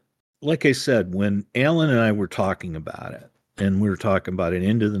like I said, when Alan and I were talking about it, and we were talking about it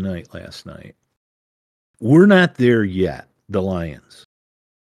into the night last night, we're not there yet, the Lions.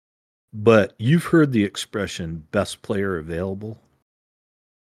 But you've heard the expression best player available.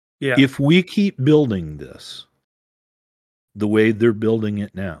 Yeah. If we keep building this the way they're building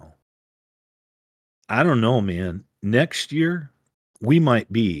it now, I don't know, man. Next year, we might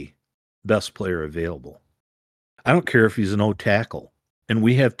be best player available. I don't care if he's an O tackle, and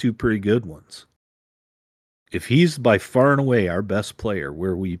we have 2 pretty good ones. If he's by far and away our best player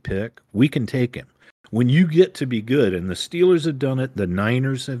where we pick, we can take him. When you get to be good, and the Steelers have done it, the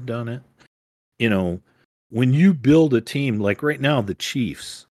Niners have done it, when you build a team like right now, the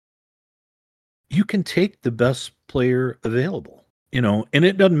Chiefs, you can take the best player available, and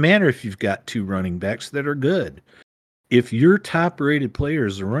it doesn't matter if you've got 2 running backs that are good. If your top rated player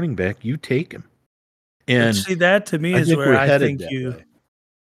is a running back, you take him. And see, that to me is where I think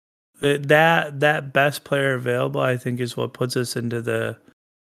that best player available, I think, is what puts us into the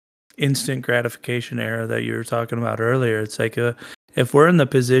instant gratification era that you were talking about earlier. It's like if we're in the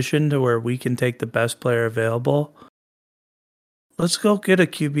position to where we can take the best player available, let's go get a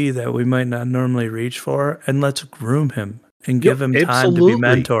QB that we might not normally reach for, and let's groom him and give him time to be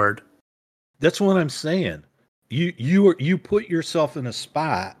mentored. That's what I'm saying. You put yourself in a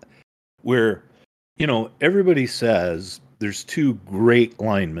spot where, everybody says there's 2 great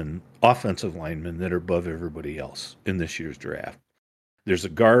offensive linemen that are above everybody else in this year's draft. There's a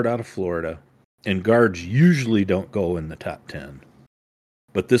guard out of Florida, and guards usually don't go in the top 10.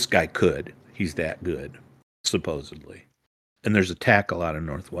 But this guy could. He's that good, supposedly. And there's a tackle out of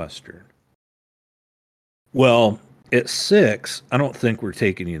Northwestern. Well, at 6, I don't think we're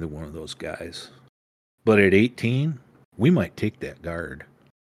taking either one of those guys. But at 18, we might take that guard.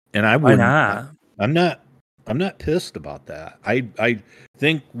 And I Why wouldn't. not? I'm not pissed about that. I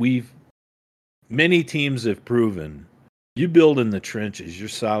think many teams have proven you build in the trenches, you're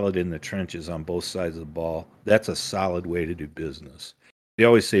solid in the trenches on both sides of the ball. That's a solid way to do business. They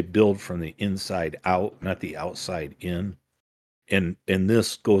always say build from the inside out, not the outside in. And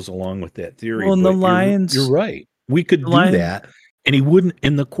this goes along with that theory. Well, and the Lions, you're right. We could do that,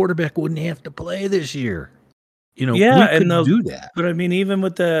 and the quarterback wouldn't have to play this year. We could do that. But I mean, even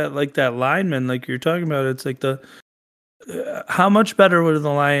with that lineman, like you're talking about, it's like how much better were the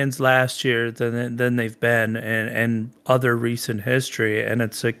Lions last year than they've been and other recent history? And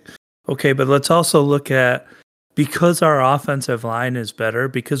it's like, okay, but let's also look at, because our offensive line is better,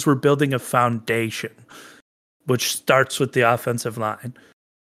 because we're building a foundation, which starts with the offensive line.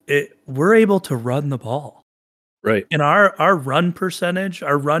 We're able to run the ball, right? And our run percentage,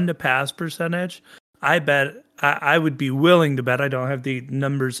 our run to pass percentage, I bet. I would be willing to bet, I don't have the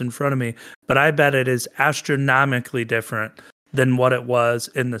numbers in front of me, but I bet it is astronomically different than what it was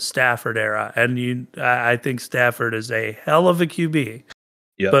in the Stafford era. And I think Stafford is a hell of a QB.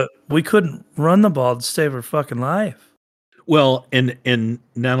 Yeah. But we couldn't run the ball to save our fucking life. Well, and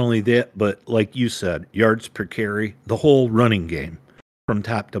not only that, but like you said, yards per carry, the whole running game from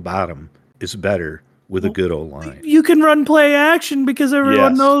top to bottom is better with a good O-line. You can run play action because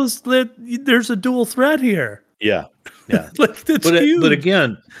everyone knows that there's a dual threat here. Yeah. Like, that's huge. But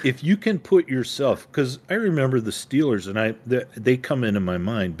again, if you can put yourself, because I remember the Steelers, and they come into my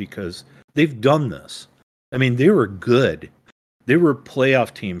mind because they've done this. I mean, they were good. They were a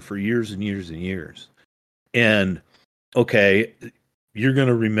playoff team for years and years and years. And, okay, you're going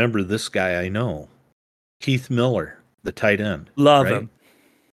to remember this guy I know, Heath Miller, the tight end. Love him.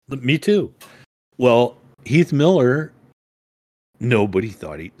 Me too. Well, Heath Miller, nobody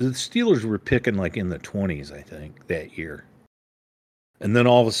thought the Steelers were picking like in the 20s, I think, that year. And then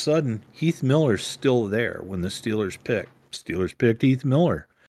all of a sudden, Heath Miller's still there when the Steelers picked. Steelers picked Heath Miller.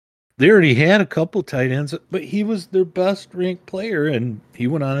 They already had a couple tight ends, but he was their best ranked player, and he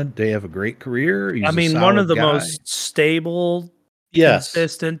went on to have a great career. I mean, one of the most stable,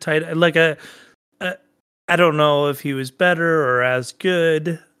 consistent tight end. Like I don't know if he was better or as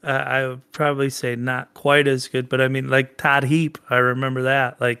good. I would probably say not quite as good, but I mean, like Todd Heap, I remember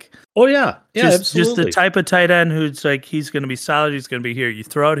that. Like, oh yeah, absolutely. Just the type of tight end who's like, he's going to be solid. He's going to be here. You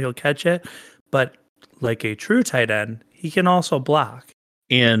throw it, he'll catch it. But like a true tight end, he can also block.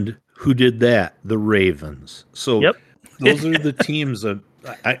 And who did that? The Ravens. So those are the teams that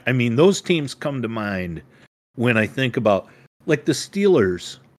I mean, those teams come to mind when I think about like the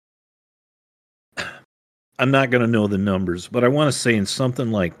Steelers. I'm not going to know the numbers, but I want to say in something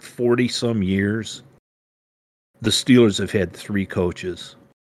like 40 some years, the Steelers have had 3 coaches: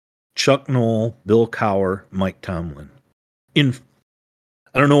 Chuck Noll, Bill Cowher, Mike Tomlin. I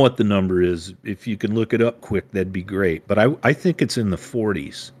don't know what the number is. If you can look it up quick, that'd be great. But I think it's in the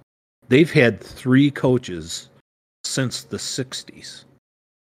 40s. They've had 3 coaches since the 60s.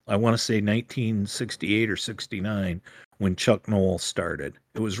 I want to say 1968 or 69 when Chuck Noll started.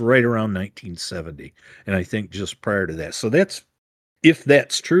 It was right around 1970, and I think just prior to that. So if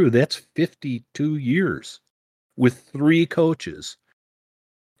that's true, that's 52 years with 3 coaches.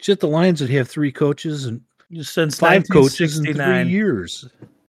 Just the Lions would have 3 coaches and since 5 coaches in 3 years.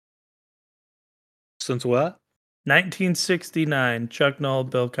 Since what? 1969. Chuck Noll,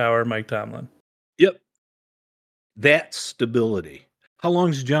 Bill Cowher, Mike Tomlin. Yep. That's stability. How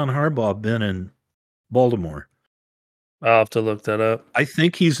long's John Harbaugh been in Baltimore? I'll have to look that up. I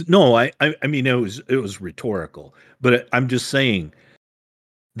think I mean, it was rhetorical, but I'm just saying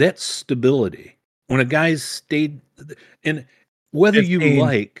that's stability. When a guy's stayed, and whether 15. you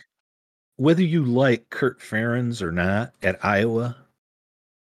like Kurt Ferentz or not at Iowa,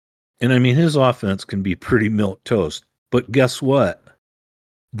 and I mean, his offense can be pretty milquetoast, but guess what?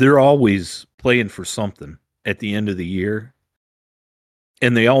 They're always playing for something at the end of the year.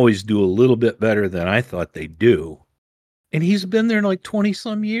 And they always do a little bit better than I thought they'd do. And he's been there like 20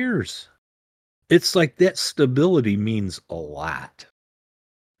 some years. It's like that stability means a lot.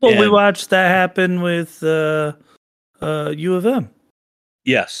 Well, we watched that happen with U of M.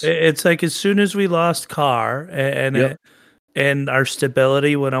 Yes. It's like as soon as we lost Carr and our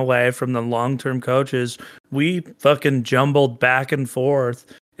stability went away from the long-term coaches, we fucking jumbled back and forth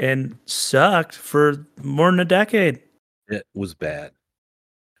and sucked for more than a decade. It was bad.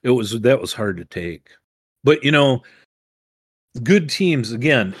 That was hard to take. But good teams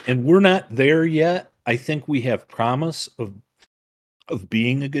again, and we're not there yet. I think we have promise of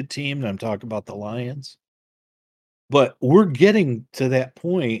being a good team, and I'm talking about the Lions. But we're getting to that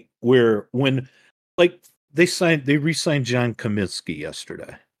point where when like they re-signed John Cominsky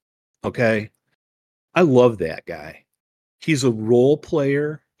yesterday. Okay. I love that guy. He's a role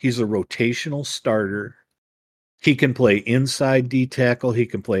player, he's a rotational starter. He can play inside D tackle, he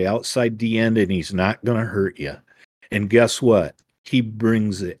can play outside D end, and he's not going to hurt you. And guess what? He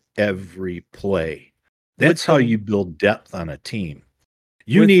brings it every play. That's how you build depth on a team.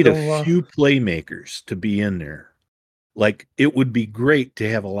 You need a few playmakers to be in there. Like, it would be great to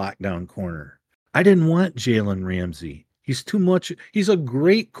have a lockdown corner. I didn't want Jalen Ramsey. He's too much. He's a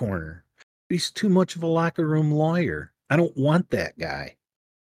great corner. He's too much of a locker room lawyer. I don't want that guy.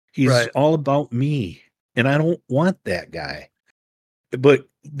 He's all about me, and I don't want that guy. But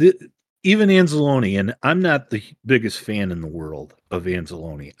even Anzalone, and I'm not the biggest fan in the world of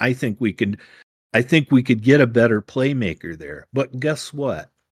Anzalone. I think we could get a better playmaker there. But guess what?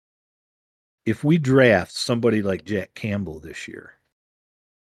 If we draft somebody like Jack Campbell this year,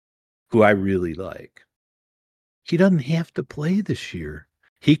 who I really like, he doesn't have to play this year.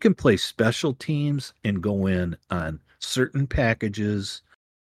 He can play special teams and go in on certain packages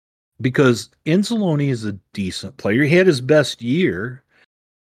because Anzalone is a decent player. He had his best year.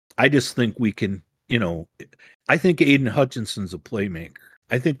 I just think we can, I think Aiden Hutchinson's a playmaker.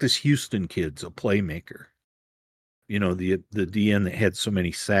 I think this Houston kid's a playmaker. The DN that had so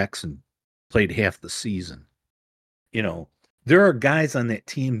many sacks and played half the season. There are guys on that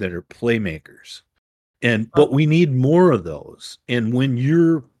team that are playmakers. But we need more of those. And when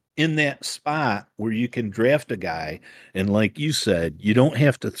you're in that spot where you can draft a guy, and like you said, you don't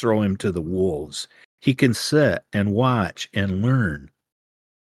have to throw him to the wolves. He can sit and watch and learn.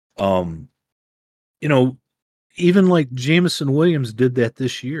 Even like Jameson Williams did that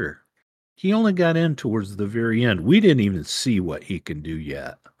this year. He only got in towards the very end. We didn't even see what he can do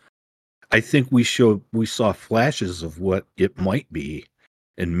yet. I think we saw flashes of what it might be.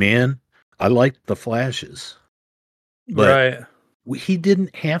 And man, I liked the flashes. But he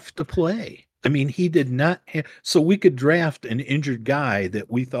didn't have to play. I mean, he did not have, so we could draft an injured guy that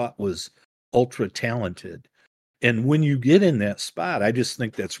we thought was ultra talented. And when you get in that spot, I just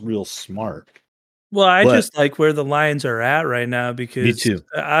think that's real smart. Well, I just like where the Lions are at right now because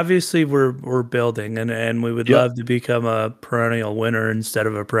obviously we're building and we would love to become a perennial winner instead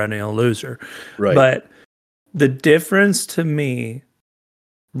of a perennial loser. Right. But the difference to me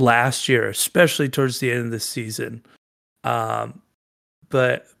last year, especially towards the end of the season,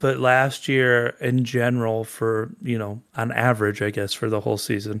 but last year in general for, on average, I guess, for the whole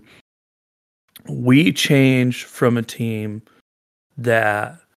season, we changed from a team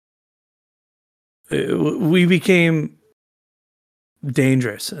that we became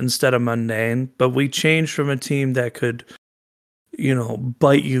dangerous instead of mundane, but we changed from a team that could,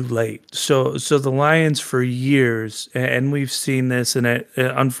 bite you late. So the Lions for years, and we've seen this, and it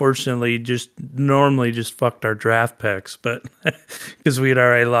unfortunately normally just fucked our draft picks, but because we had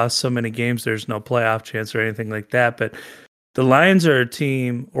already lost so many games, there's no playoff chance or anything like that. But the Lions are a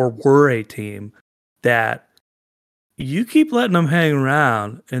team, or were a team, that you keep letting them hang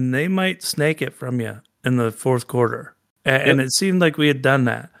around and they might snake it from you in the fourth quarter. And it seemed like we had done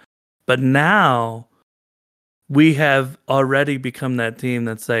that. But now we have already become that team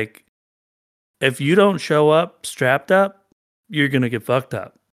that's like, if you don't show up strapped up, you're going to get fucked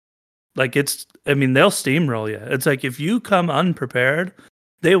up. Like they'll steamroll you. It's like if you come unprepared,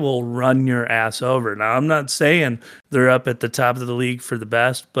 they will run your ass over. Now, I'm not saying they're up at the top of the league for the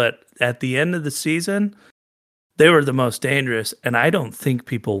best, but at the end of the season, they were the most dangerous, and I don't think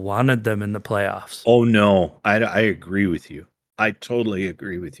people wanted them in the playoffs. Oh, no. I agree with you. I totally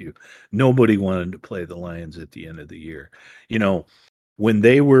agree with you. Nobody wanted to play the Lions at the end of the year. When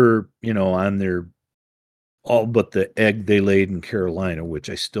they were, on their all but the egg they laid in Carolina, which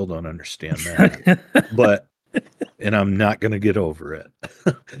I still don't understand that. But, and I'm not going to get over it.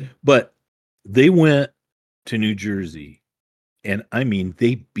 But they went to New Jersey, and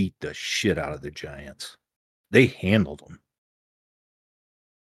they beat the shit out of the Giants. They handled them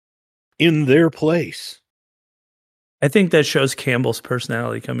in their place. I think that shows Campbell's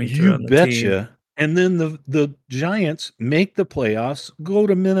personality coming through on the team. And then the Giants make the playoffs, go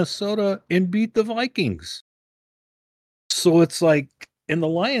to Minnesota, and beat the Vikings. So it's like, and the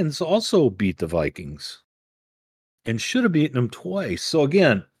Lions also beat the Vikings and should have beaten them twice. So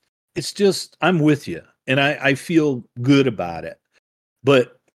again, it's just, I'm with you, and I feel good about it.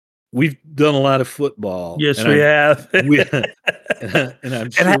 But we've done a lot of football. Yes, and we have. and I'm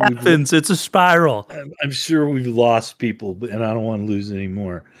It sure happens. It's a spiral. I'm sure we've lost people, and I don't want to lose any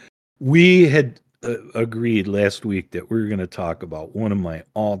more. We had agreed last week that we were going to talk about one of my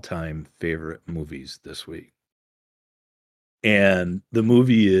all-time favorite movies this week. And the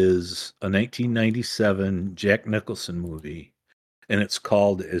movie is a 1997 Jack Nicholson movie, and it's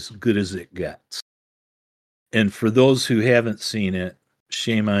called As Good as It Gets. And for those who haven't seen it,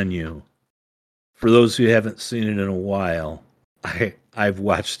 shame on you. For those who haven't seen it in a while, I've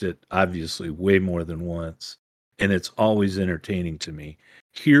watched it obviously way more than once, and it's always entertaining to me.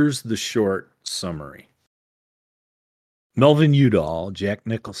 Here's the short summary. Melvin Udall, Jack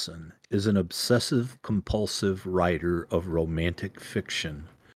Nicholson, is an obsessive-compulsive writer of romantic fiction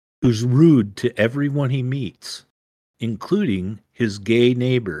who's rude to everyone he meets, including his gay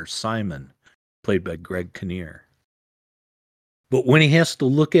neighbor, Simon, played by Greg Kinnear. But when he has to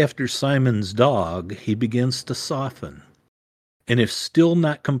look after Simon's dog, he begins to soften. And if still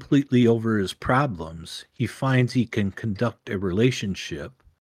not completely over his problems, he finds he can conduct a relationship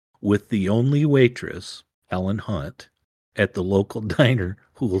with the only waitress, Helen Hunt, at the local diner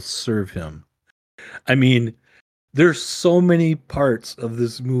who will serve him. I mean, there's so many parts of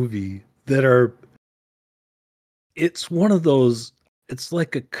this movie that are, it's one of those, it's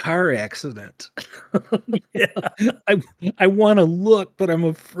like a car accident. Yeah. I want to look, but I'm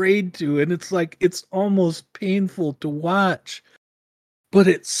afraid to. And it's like, it's almost painful to watch, but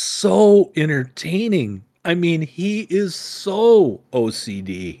it's so entertaining. I mean, he is so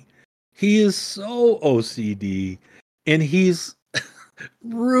OCD. He is so OCD, and he's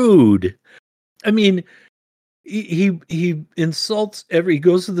rude. I mean, he insults he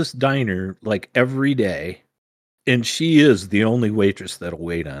goes to this diner like every day, and she is the only waitress that'll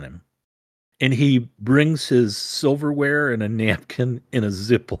wait on him. And he brings his silverware and a napkin in a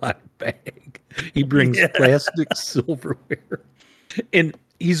Ziploc bag. He brings plastic silverware. And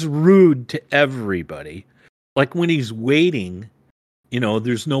he's rude to everybody. Like when he's waiting,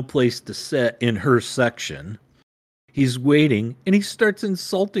 there's no place to sit in her section. He's waiting, and he starts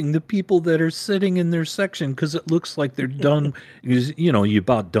insulting the people that are sitting in their section because it looks like they're done. You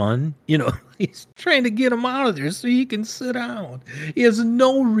about done? He's trying to get them out of there so he can sit down. He has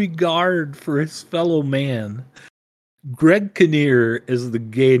no regard for his fellow man. Greg Kinnear as the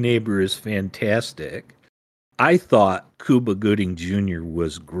gay neighbor is fantastic. I thought Cuba Gooding Jr.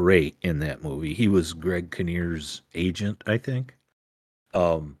 was great in that movie. He was Greg Kinnear's agent, I think.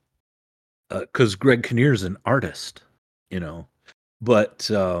 Because Greg Kinnear's an artist,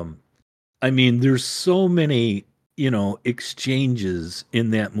 But, I mean, there's so many, exchanges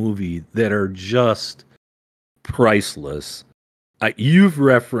in that movie that are just priceless. You've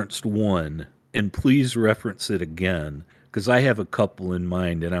referenced one, and please reference it again, because I have a couple in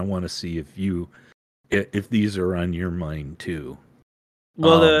mind, and I want to see if these are on your mind too.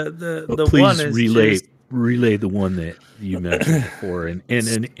 Well, the please one is relay the one that you mentioned before, and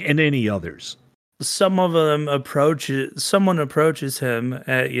any others. Someone approaches him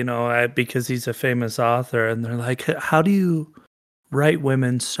because he's a famous author, and they're like, "How do you write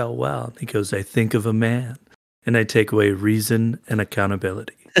women so well?" And he goes, "I think of a man, and I take away reason and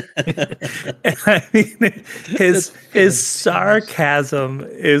accountability." And I mean, his sarcasm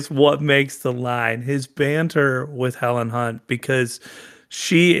is what makes the line. His banter with Helen Hunt, because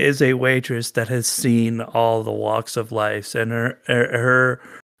she is a waitress that has seen all the walks of life, and her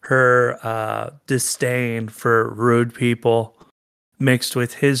disdain for rude people mixed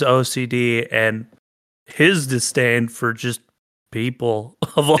with his OCD and his disdain for just people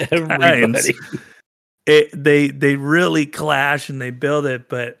of all kinds. They really clash, and they build it.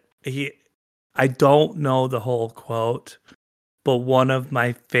 But I don't know the whole quote, but one of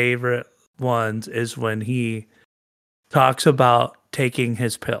my favorite ones is when he talks about taking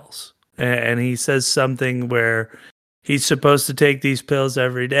his pills, and he says something where he's supposed to take these pills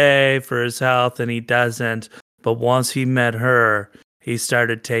every day for his health, and he doesn't. But once he met her, he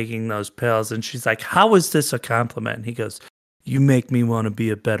started taking those pills, and she's like, "How is this a compliment?" And he goes, "You make me want to be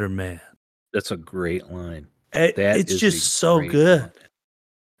a better man." That's a great line. It's just so good. Line.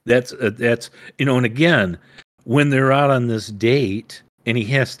 That's and again, when they're out on this date and he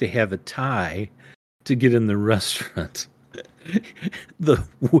has to have a tie to get in the restaurant, the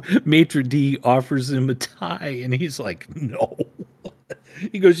maitre d' offers him a tie, and he's like, "No."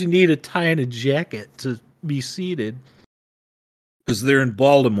 He goes, "You need a tie and a jacket to be seated." Because they're in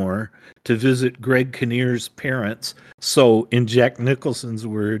Baltimore to visit Greg Kinnear's parents. So, in Jack Nicholson's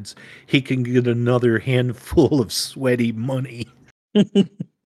words, he can get another handful of sweaty money.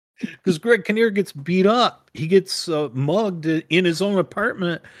 Because Greg Kinnear gets beat up. He gets mugged in his own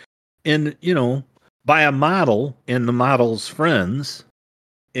apartment and by a model and the model's friends,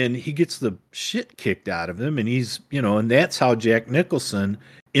 and he gets the shit kicked out of him, and he's and that's how Jack Nicholson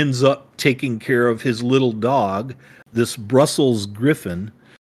ends up taking care of his little dog, this Brussels Griffin,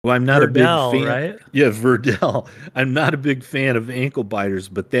 who I'm not a big fan. Right? Yeah, Verdell. I'm not a big fan of ankle biters,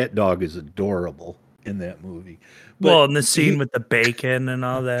 but that dog is adorable in that movie. But in the scene with the bacon and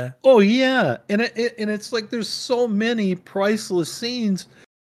all that. Oh yeah, and it's like there's so many priceless scenes.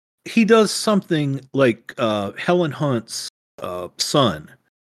 He does something like Helen Hunt's son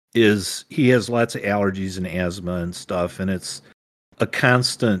he has lots of allergies and asthma and stuff, and it's a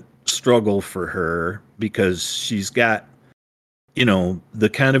constant struggle for her because she's got the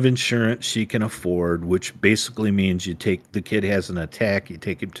kind of insurance she can afford, which basically means the kid has an attack, you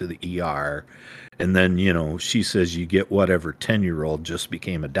take him to the ER, and then she says you get whatever 10-year-old just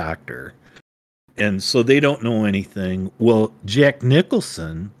became a doctor. And so they don't know anything. Well, Jack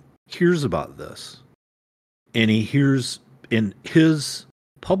Nicholson hears about this, and his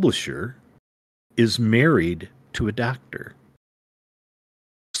publisher is married to a doctor.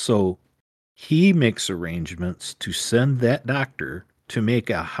 So he makes arrangements to send that doctor to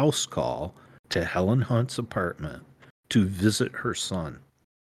make a house call to Helen Hunt's apartment to visit her son.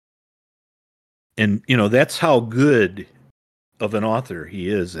 And, that's how good of an author he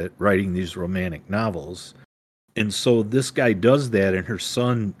is at writing these romantic novels. And so this guy does that, and her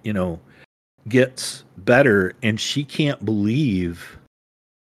son, gets better, and she can't believe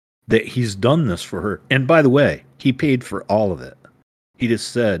that he's done this for her. And by the way, he paid for all of it. He just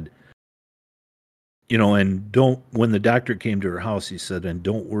said, and when the doctor came to her house, he said, and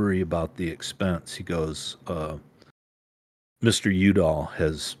don't worry about the expense. He goes, Mr. Udall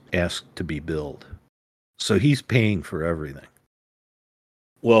has asked to be billed. So he's paying for everything.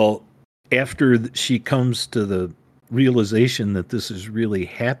 Well, after she comes to the realization that this is really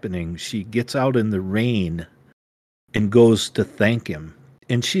happening, she gets out in the rain and goes to thank him.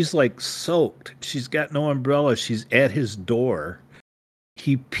 And she's like soaked. She's got no umbrella. She's at his door.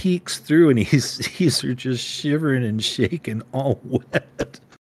 He peeks through and he sees her just shivering and shaking, all wet.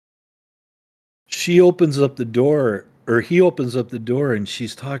 He opens up the door, and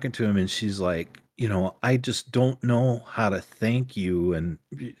she's talking to him, and she's like, I just don't know how to thank you, and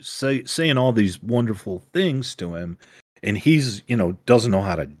saying all these wonderful things to him. And he's, doesn't know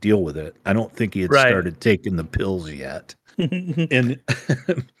how to deal with it. I don't think he had started taking the pills yet. and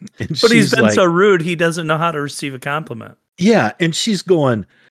but he's been so rude, he doesn't know how to receive a compliment. Yeah, and she's going,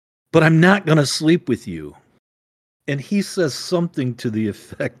 but I'm not going to sleep with you. And he says something to the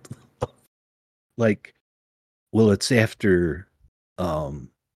effect of, like, well, it's after 8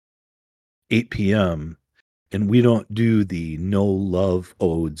 p.m., and we don't do the no love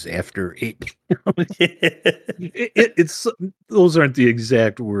odes after 8 p.m. It's those aren't the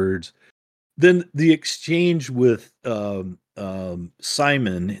exact words. Then the exchange with Simon,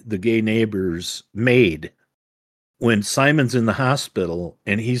 the gay neighbor's maid, when Simon's in the hospital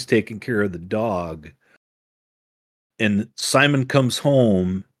and he's taking care of the dog, and Simon comes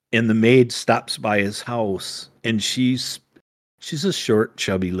home and the maid stops by his house, and she's a short,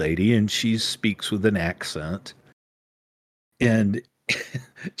 chubby lady, and she speaks with an accent. And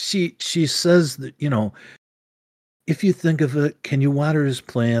she says that, if you think of it, can you water his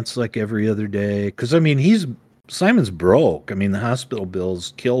plants like every other day? Because, Simon's broke. The hospital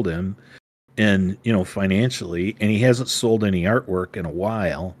bills killed him, and, financially, and he hasn't sold any artwork in a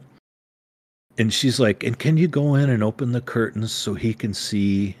while. And she's like, and can you go in and open the curtains so he can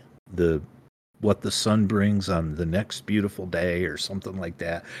see what the sun brings on the next beautiful day, or something like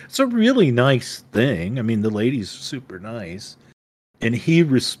that? It's a really nice thing. The lady's super nice. And he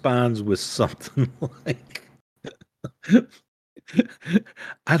responds with something like,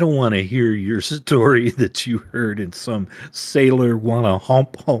 I don't want to hear your story that you heard in some sailor wanna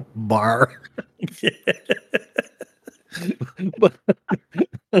hump bar. But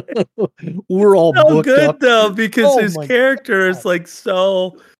we're all so booked good up. though, because his character is like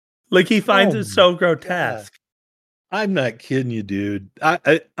so, like, he finds it so grotesque. God. I'm not kidding you, dude.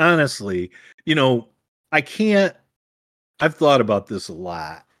 I honestly, I can't. I've thought about this a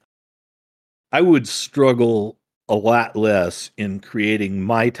lot. I would struggle a lot less in creating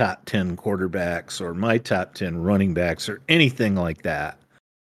my top 10 quarterbacks or my top 10 running backs or anything like that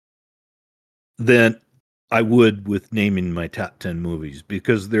than I would with naming my top 10 movies,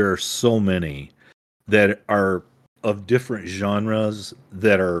 because there are so many that are of different genres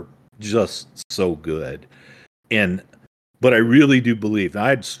that are just so good. But I really do believe,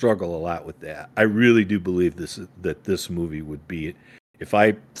 I'd struggle a lot with that. I really do believe that this movie would be, if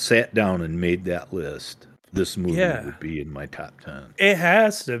I sat down and made that list, this movie Yeah. would be in my top 10. It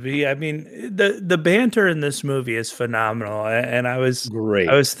has to be. I mean, the banter in this movie is phenomenal, and I was Great.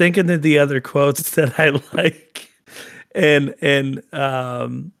 thinking of the other quotes that I like, and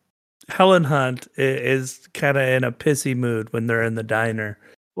Helen Hunt is kind of in a pissy mood when they're in the diner,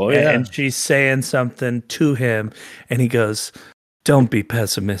 Oh and she's saying something to him, and he goes, "Don't be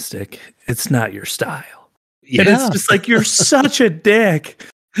pessimistic. It's not your style." And it's just like, you're such a dick.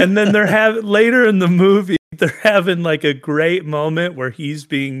 And then later in the movie, they're having like a great moment where he's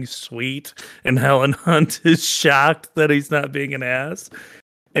being sweet and Helen Hunt is shocked that he's not being an ass.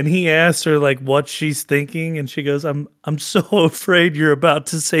 And he asks her like what she's thinking, and she goes, I'm so afraid you're about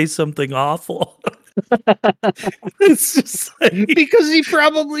to say something awful. It's just like, because he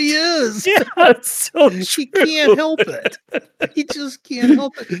probably is. yeah, it's so true. He can't help it. He just can't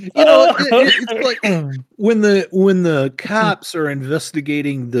help it. You know, it's like when the cops are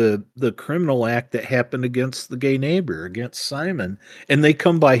investigating the criminal act that happened against the gay neighbor, against Simon, and they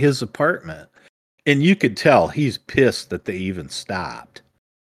come by his apartment, and you could tell he's pissed that they even stopped.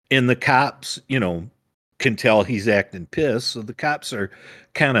 And the cops, can tell he's acting pissed, so the cops are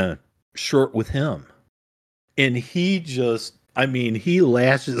kind of short with him. And he he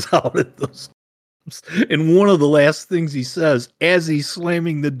lashes out at those. And one of the last things he says as he's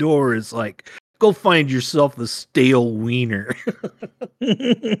slamming the door is like, "Go find yourself a stale wiener."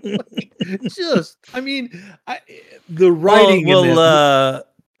 The writing.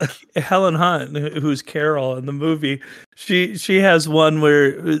 Helen Hunt, who's Carol in the movie, she has one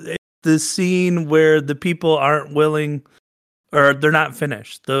where the scene where the people aren't willing, or they're not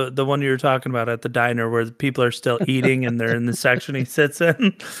finished. The one you were talking about at the diner where the people are still eating and they're in the section he sits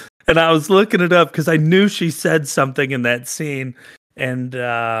in. And I was looking it up because I knew she said something in that scene. And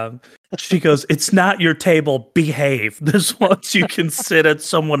she goes, "It's not your table. Behave. This once you can sit at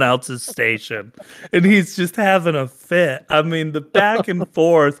someone else's station." And he's just having a fit. I mean, the back and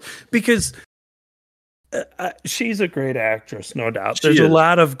forth, because she's a great actress, no doubt. There's a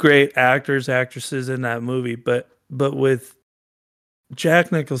lot of great actresses in that movie, but with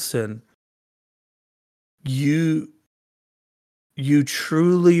Jack Nicholson, you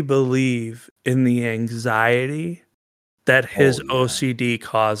truly believe in the anxiety that his OCD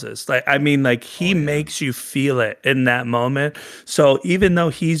causes. He makes you feel it in that moment. So even though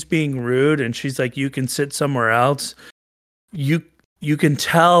he's being rude and she's like, "You can sit somewhere else," you can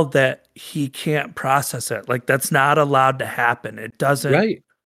tell that he can't process it. Like, that's not allowed to happen. It doesn't. Right.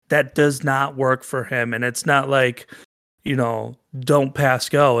 That does not work for him. And it's not like, don't pass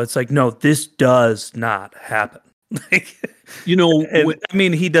go. It's like, no, this does not happen. He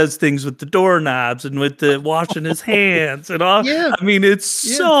does things with the doorknobs and with the washing his hands and all. Yeah. I mean, it's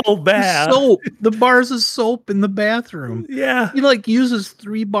so bad. Soap. The bars of soap in the bathroom. Yeah. He uses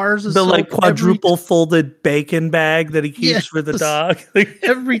 3 bars of soap. The quadruple folded bacon bag that he keeps for the dog.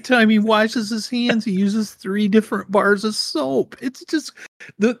 Every time he washes his hands, he uses 3 different bars of soap. It's just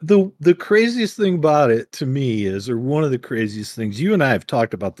the craziest thing about it to me is, or one of the craziest things, you and I have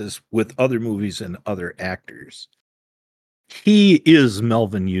talked about this with other movies and other actors. He is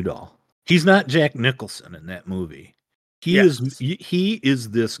Melvin Udall. He's not Jack Nicholson in that movie. He is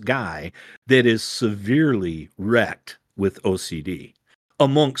this guy that is severely wrecked with OCD,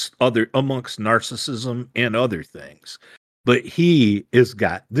 amongst narcissism and other things. But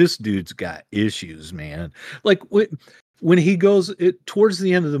this dude's got issues, man. Like when he goes towards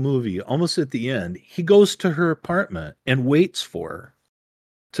the end of the movie, almost at the end, he goes to her apartment and waits for her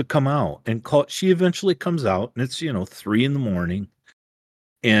to come out and call. She eventually comes out, and it's 3 a.m,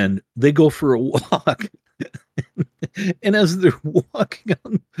 and they go for a walk. And as they're walking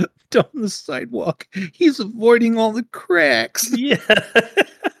down the sidewalk, he's avoiding all the cracks. Yeah.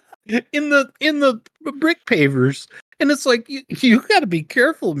 in the brick pavers. And it's like, you got to be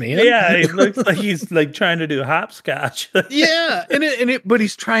careful, man. Yeah, it looks like he's like trying to do hopscotch. Yeah, but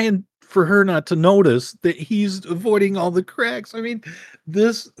he's trying for her not to notice that he's avoiding all the cracks. I mean,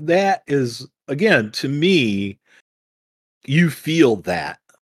 that is, again, to me, you feel that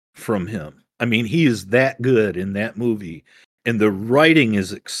from him. I mean, he is that good in that movie, and the writing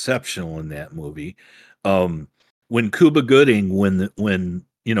is exceptional in that movie. When Cuba Gooding, when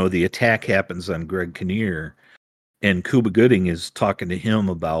the attack happens on Greg Kinnear, and Cuba Gooding is talking to him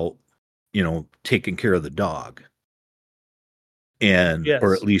about, taking care of the dog.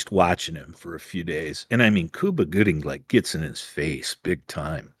 Or at least watching him for a few days. And I mean, Cuba Gooding gets in his face big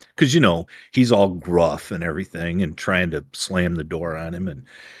time. Cause he's all gruff and everything and trying to slam the door on him. And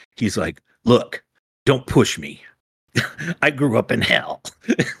he's like, "Look, don't push me. I grew up in hell."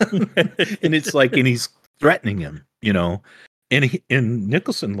 And it's like, and he's threatening him, and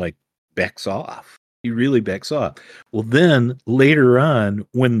Nicholson backs off. He really backs off. Well, then later on,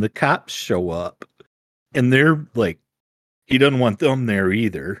 when the cops show up, and they're like, he doesn't want them there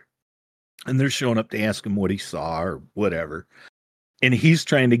either, and they're showing up to ask him what he saw or whatever, and he's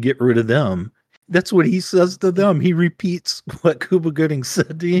trying to get rid of them. That's what he says to them. He repeats what Cuba Gooding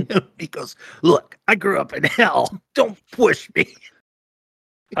said to him. He goes, "Look, I grew up in hell. Don't push me."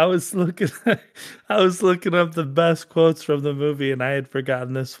 I was looking up the best quotes from the movie, and I had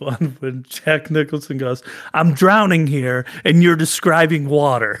forgotten this one when Jack Nicholson goes, "I'm drowning here, and you're describing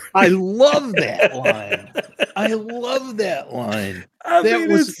water." I love that line. I love that line. I That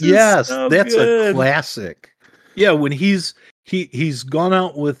mean, was it's just yes, so that's good. a classic. Yeah, when he's gone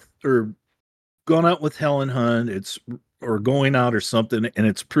out with Helen Hunt, or going out or something, and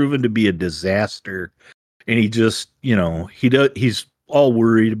it's proven to be a disaster, and he just, he's all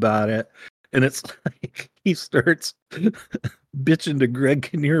worried about it, and it's like he starts bitching to Greg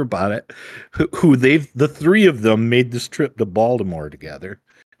Kinnear about it, who the three of them made this trip to Baltimore together,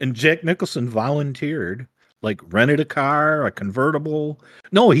 and Jack Nicholson volunteered, like rented a car, a convertible.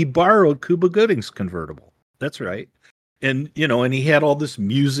 No, he borrowed Cuba Gooding's convertible. That's right. And and he had all this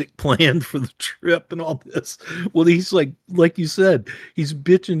music planned for the trip and all this. Well, he's like you said, he's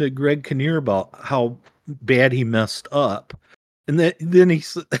bitching to Greg Kinnear about how bad he messed up. And then he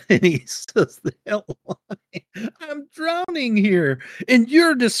says the hell line, "I'm drowning here, and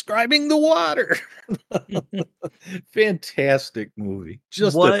you're describing the water." Fantastic movie.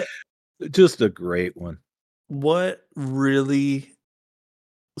 Just a great one. What really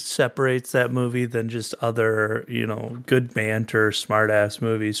separates that movie than just other, good banter, smart ass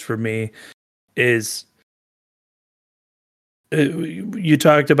movies for me is you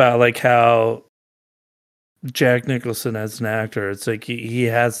talked about like how Jack Nicholson as an actor, it's like he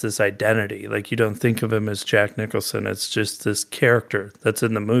has this identity. Like you don't think of him as Jack Nicholson. It's just this character that's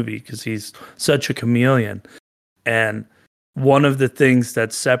in the movie because he's such a chameleon. And one of the things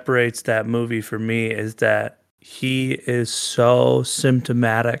that separates that movie for me is that he is so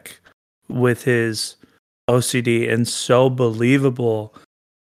symptomatic with his OCD and so believable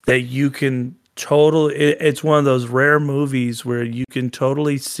that you can it's one of those rare movies where you can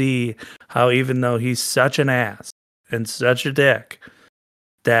totally see how, even though he's such an ass and such a dick,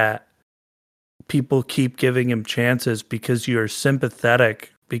 that people keep giving him chances because you're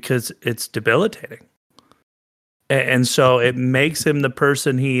sympathetic, because it's debilitating. And so it makes him the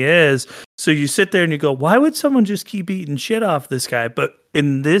person he is. So you sit there and you go, why would someone just keep eating shit off this guy? But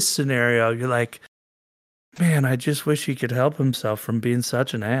in this scenario, you're like, man, I just wish he could help himself from being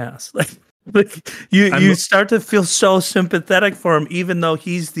such an ass. Like you start to feel so sympathetic for him, even though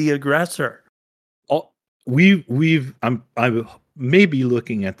he's the aggressor. I may be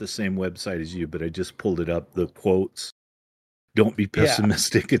looking at the same website as you, but I just pulled it up. The quotes: "Don't be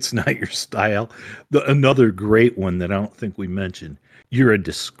pessimistic. It's not your style." Another great one that I don't think we mentioned: "You're a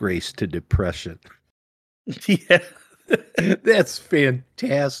disgrace to depression." Yeah. That's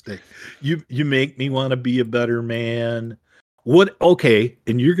fantastic. You make me want to be a better man. Okay,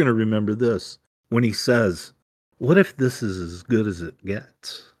 and you're going to remember this when he says, "What if this is as good as it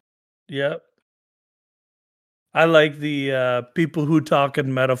gets?" Yep. I like the people who talk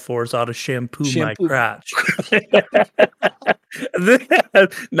in metaphors ought to shampoo my crotch.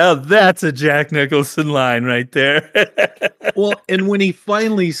 Now that's a Jack Nicholson line right there. Well, and when he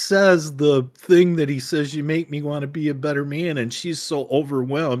finally says the thing that he says, "You make me want to be a better man," and she's so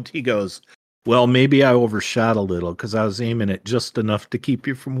overwhelmed, he goes, "Well, maybe I overshot a little because I was aiming at just enough to keep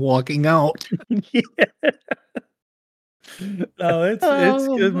you from walking out." Yeah. No, it's a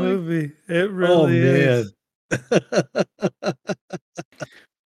good movie. It really is.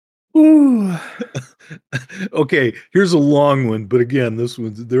 Ooh. Okay, here's a long one, but again,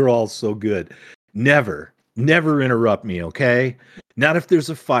 they're all so good. Never interrupt me, okay? Not if there's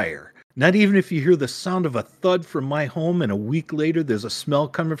a fire. Not even if you hear the sound of a thud from my home and a week later there's a smell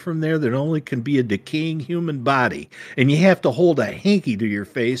coming from there that only can be a decaying human body. And you have to hold a hanky to your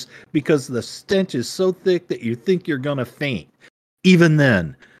face because the stench is so thick that you think you're going to faint. Even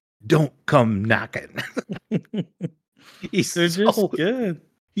then, don't come knocking. They're just good.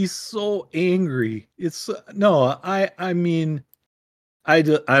 He's so angry. It's no, I mean, I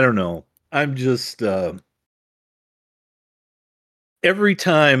don't know. I'm just every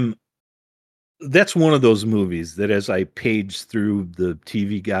time. That's one of those movies that as I page through the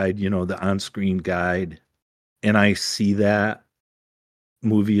TV guide, the on-screen guide, and I see that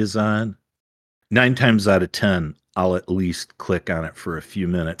movie is on, 9 times out of 10, I'll at least click on it for a few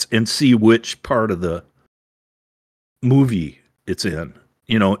minutes and see which part of the movie it's in,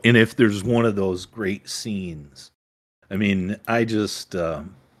 and if there's one of those great scenes. I mean, I just,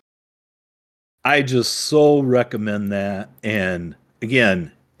 I just so recommend that. And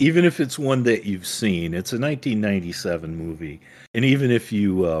again, even if it's one that you've seen, it's a 1997 movie, and even if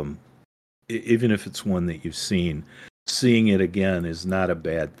it's one that you've seen, seeing it again is not a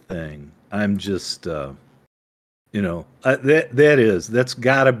bad thing. I'm just, that's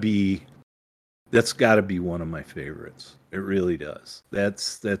gotta be one of my favorites. It really does.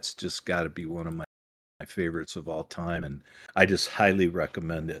 That's just gotta be one of my favorites of all time, and I just highly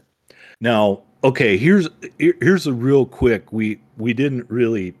recommend it. Now, okay, here's a real quick. We didn't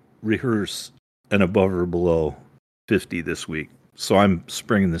really rehearse an above or below 50 this week, so I'm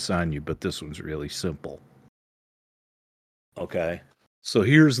springing this on you, but this one's really simple. Okay, so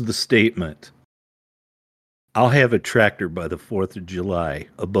here's the statement. I'll have a tractor by the 4th of July,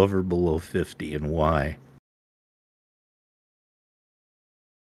 above or below 50, and why?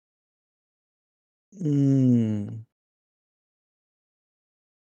 Mm.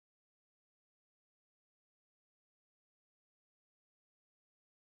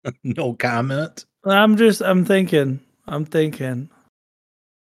 No comment. I'm thinking.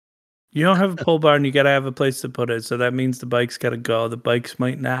 You don't have a pole barn, you gotta have a place to put it. So that means the bike's gotta go. The bikes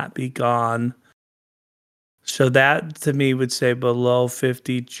might not be gone. So that to me would say below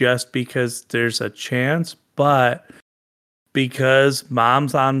 50 just because there's a chance, but because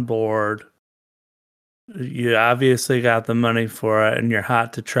mom's on board, you obviously got the money for it and you're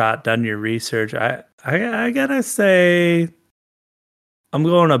hot to trot, done your research. I gotta say I'm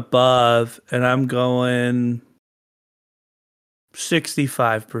going above and I'm going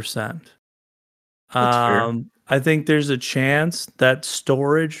 65%. That's fair. I think there's a chance that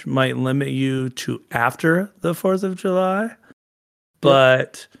storage might limit you to after the 4th of July,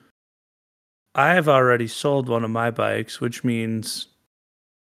 but I have already sold one of my bikes, which means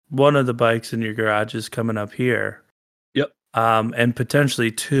one of the bikes in your garage is coming up here. Yep. And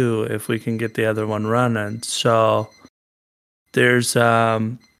potentially two if we can get the other one running. So there's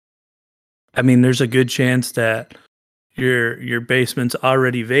there's a good chance that your basement's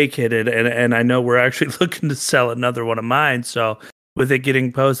already vacated, and I know we're actually looking to sell another one of mine. So with it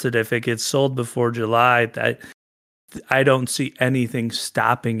getting posted, if it gets sold before July, I don't see anything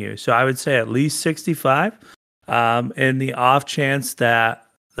stopping you. So I would say at least 65. In the off chance that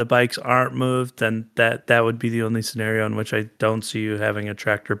the bikes aren't moved, then that would be the only scenario in which I don't see you having a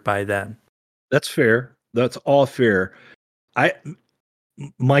tractor by then. That's fair. That's all fair.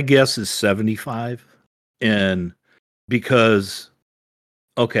 My guess is 75, and because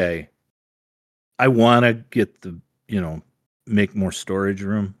okay, I want to get make more storage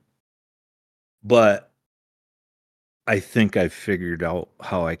room, but I think I've figured out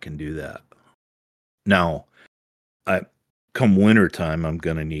how I can do that. Now, come winter time, I'm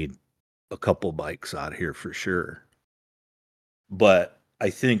going to need a couple bikes out here for sure. But I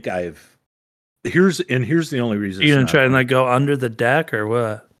think here's the only reason. You gonna try and go under the deck or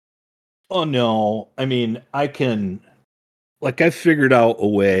what? Oh no. I mean, I figured out a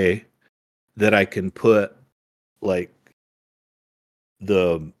way that I can put like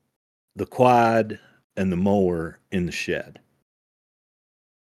the quad and the mower in the shed.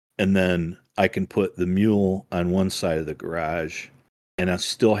 And then I can put the mule on one side of the garage, and I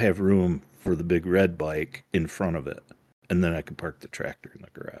still have room for the big red bike in front of it. And then I can park the tractor in the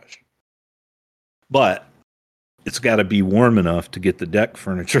garage. But it's got to be warm enough to get the deck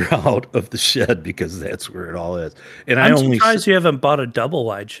furniture out of the shed because that's where it all is. And I'm surprised you haven't bought a double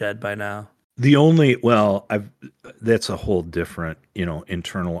wide shed by now. That's a whole different,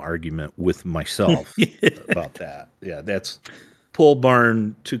 internal argument with myself about that. Yeah, that's pole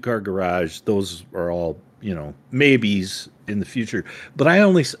barn, 2-car garage. Those are all, maybes in the future. But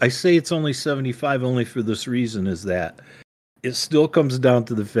I say it's only 75 only for this reason, is that it still comes down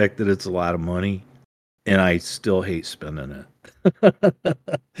to the fact that it's a lot of money, and I still hate spending it.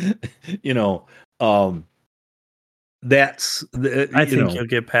 That's I think you'll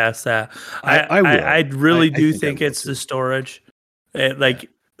get past that. I really do think it's the storage.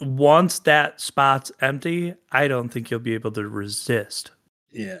 Once that spot's empty, I don't think you'll be able to resist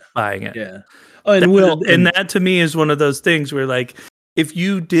buying it. Yeah. And that to me is one of those things where if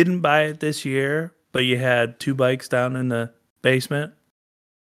you didn't buy it this year, but you had 2 bikes down in the basement,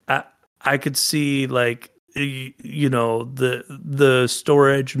 I could see the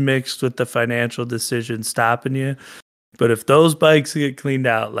storage mixed with the financial decision stopping you. But if those bikes get cleaned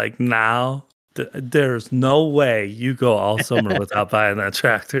out now, there's no way you go all summer without buying that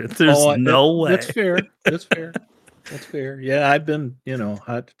tractor. There's no way. That's fair. That's fair. Yeah, I've been,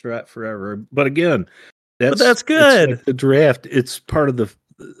 hot to trot forever. But again, that's good. It's like the draft. It's part of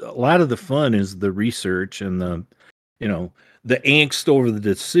a lot of the fun is the research and the angst over the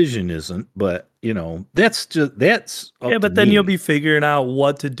decision isn't, but that's up Yeah, to but then you'll me. be figuring out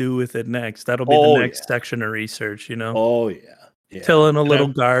what to do with it next. That'll be the Oh next yeah. section of research, Oh yeah. Yeah. Tilling a And little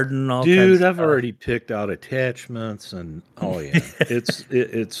garden, all kinds dude, of I've stuff. already picked out attachments and oh yeah.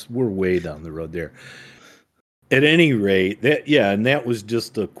 It's we're way down the road there. At any rate, and that was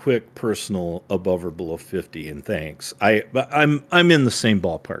just a quick personal above or below 50 and thanks. But I'm in the same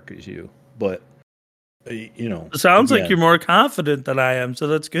ballpark as you, but It sounds like again, you're more confident than I am, so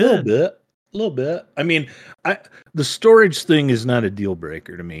that's a little good. bit. A little bit. I mean, I the storage thing is not a deal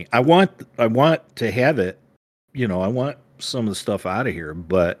breaker to me. I want to have it. I want some of the stuff out of here,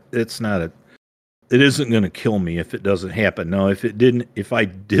 but it isn't going to kill me if it doesn't happen. Now, if I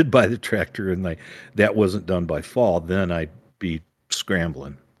did buy the tractor and that wasn't done by fall, then I'd be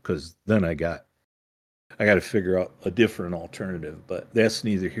scrambling because then I got to figure out a different alternative. But that's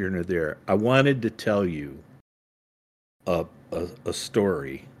neither here nor there. I wanted to tell you a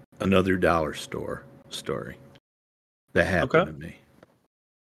story, another dollar store story that happened to me.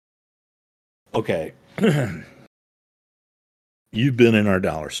 Okay. You've been in our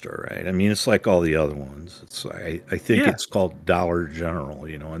dollar store, right? I mean, it's like all the other ones. It's I think it's called Dollar General,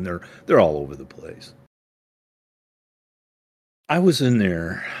 and they're all over the place. I was in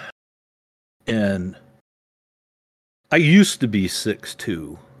there, and I used to be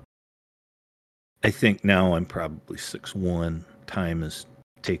 6'2". I think now I'm probably 6'1". Time has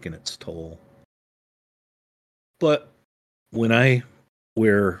taken its toll. But when I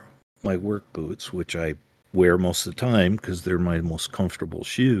wear my work boots, which I wear most of the time because they're my most comfortable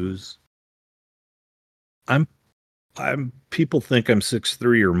shoes, I'm people think I'm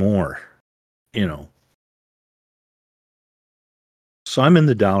 6'3" or more, So I'm in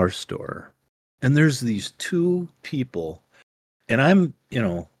the dollar store and there's these two people and I'm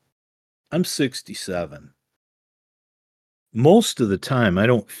 67. Most of the time I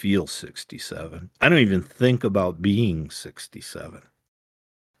don't feel 67. I don't even think about being 67.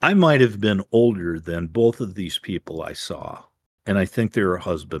 I might have been older than both of these people I saw, and I think they were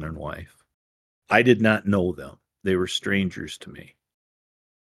husband and wife. I did not know them. They were strangers to me.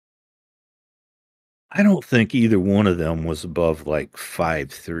 I don't think either one of them was above like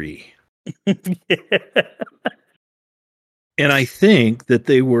 5'3". And I think that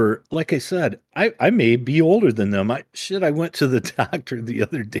they were, like I said, I may be older than them. I went to the doctor the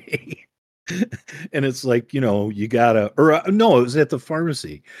other day. And it's like, you gotta, or no, it was at the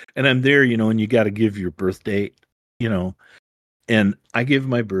pharmacy and I'm there, and you gotta give your birth date, and I give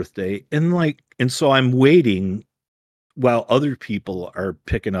my birth date and so I'm waiting while other people are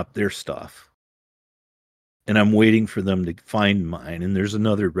picking up their stuff and I'm waiting for them to find mine. And there's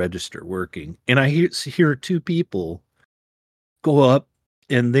another register working and I hear two people go up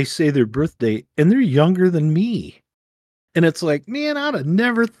and they say their birth date and they're younger than me. And it's like, man, I'd have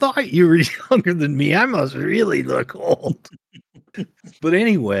never thought you were younger than me. I must really look old. But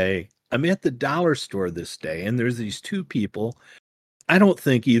anyway, I'm at the dollar store this day, and there's these two people. I don't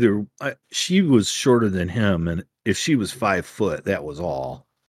think she was shorter than him. And if she was 5 foot, that was all.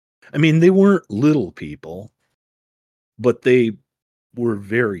 I mean, they weren't little people, but they were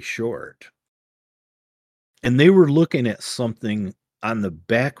very short. And they were looking at something on the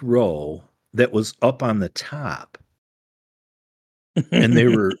back row that was up on the top. And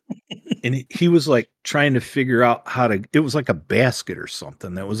he was like trying to figure out it was like a basket or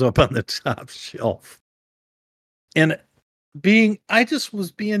something that was up on the top shelf. And I just was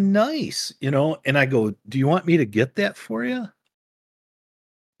being nice, and I go, do you want me to get that for you?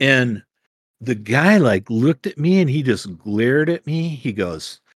 And the guy looked at me and he just glared at me. He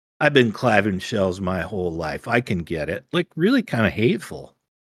goes, I've been claving shells my whole life. I can get it. Really kind of hateful.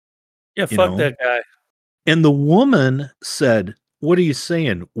 Yeah, fuck that guy. And the woman said, what are you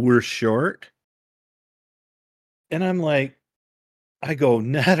saying? We're short? And I'm like, I go,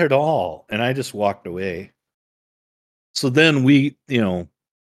 not at all. And I just walked away. So then we,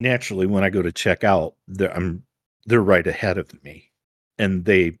 naturally when I go to check out, they're right ahead of me. And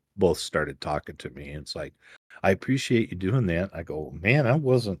they both started talking to me. And it's like, I appreciate you doing that. I go, man, I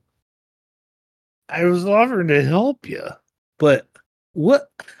was offering to help you. But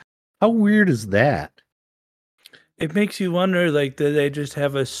how weird is that? It makes you wonder, did they just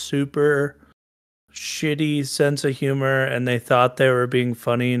have a super shitty sense of humor and they thought they were being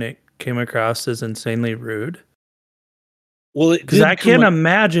funny and it came across as insanely rude? Well, because I can't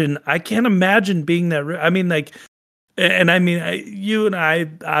imagine being that rude. I mean, you and I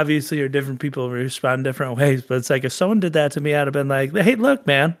obviously are different people. We respond different ways, but it's like if someone did that to me, I'd have been like, hey, look,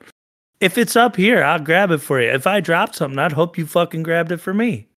 man, if it's up here, I'll grab it for you. If I dropped something, I'd hope you fucking grabbed it for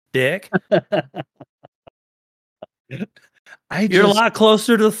me, dick. You're a lot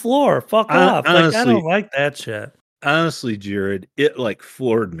closer to the floor. Fuck off. Honestly, I don't like that shit. Honestly, Jared, it like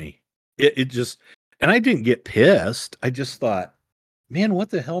floored me. It just, and I didn't get pissed. I just thought, man, what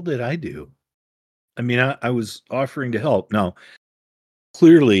the hell did I do? I mean, I was offering to help. Now,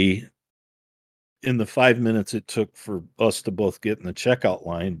 clearly, in the 5 minutes it took for us to both get in the checkout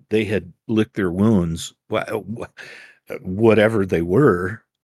line, they had licked their wounds, whatever they were.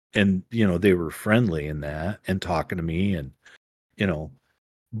 And, they were friendly in that and talking to me and,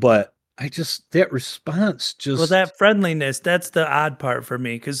 but that response just. Well, that friendliness, that's the odd part for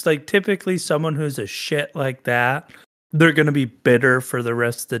me. Cause like typically someone who's a shit like that, they're going to be bitter for the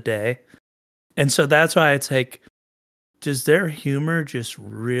rest of the day. And so that's why it's like, does their humor just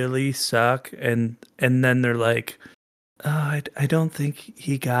really suck? And then they're like, oh, I don't think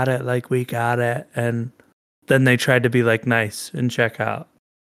he got it like we got it. And then they tried to be like nice and check out.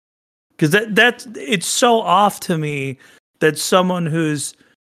 Because that's it's so off to me that someone who's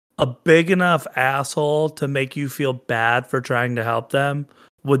a big enough asshole to make you feel bad for trying to help them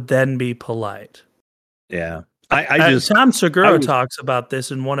would then be polite. Yeah. Tom Segura talks about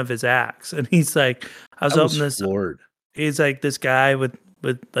this in one of his acts, and he's like, I was opening this. Floored. He's like, this guy with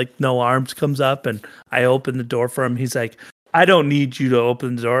like no arms comes up, and I open the door for him. He's like, I don't need you to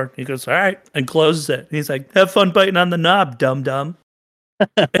open the door. He goes, all right, and closes it. He's like, have fun biting on the knob, dum dum.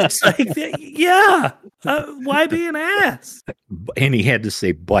 It's like, yeah, why be an ass? And he had to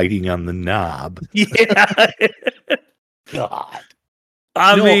say biting on the knob. Yeah. God.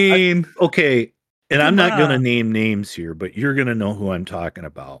 I mean, okay. And I'm not going to name names here, but you're going to know who I'm talking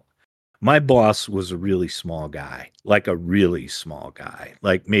about. My boss was a really small guy, like a really small guy,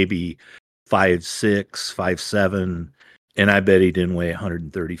 like maybe 5'6", 5'7", and I bet he didn't weigh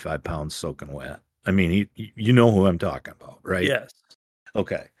 135 pounds soaking wet. I mean, you know who I'm talking about, right? Yes.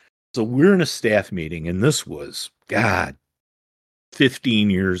 Okay. So we're in a staff meeting, and this was, God, 15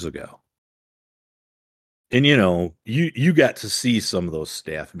 years ago. And, you got to see some of those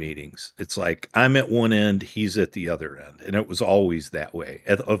staff meetings. It's like I'm at one end, he's at the other end. And it was always that way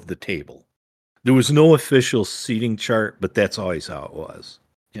of the table. There was no official seating chart, but that's always how it was,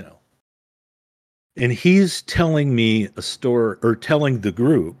 And he's telling me a story, or telling the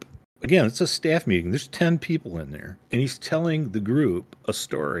group, again, it's a staff meeting. There's 10 people in there. And he's telling the group a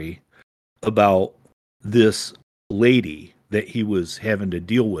story about this lady that he was having to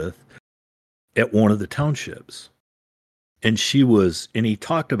deal with at one of the townships. And he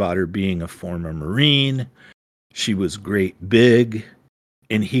talked about her being a former Marine. She was great big.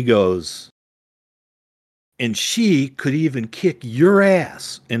 And he goes, and she could even kick your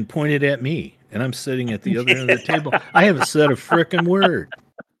ass, and pointed at me. And I'm sitting at the other end of the table. I haven't said a frickin' word.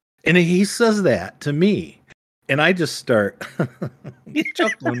 And he says that to me. And I just start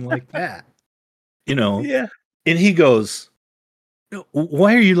chuckling like that, Yeah. And he goes,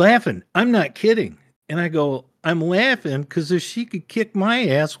 why are you laughing? I'm not kidding. And I go, I'm laughing because if she could kick my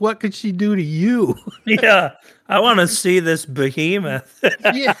ass, what could she do to you? Yeah. I want to see this behemoth.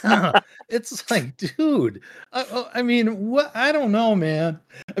 Yeah. It's like, dude, I mean, what? I don't know, man.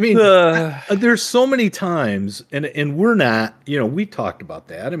 I mean, there's so many times, and we're not, we talked about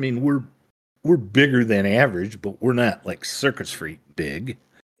that. I mean, we're bigger than average, but we're not like circus freak big.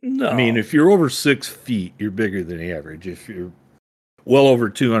 No. I mean, if you're over 6 feet, you're bigger than average. If you're well over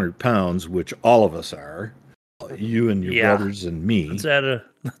 200 pounds, which all of us are, you and your brothers and me. Let's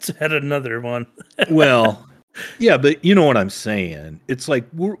add another one. Well, yeah, but you know what I'm saying. It's like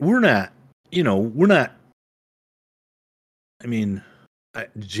we're not, we're not. I mean,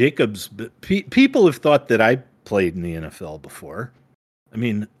 Jacobs. People have thought that I played in the NFL before. I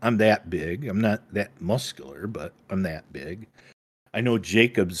mean, I'm that big. I'm not that muscular, but I'm that big. I know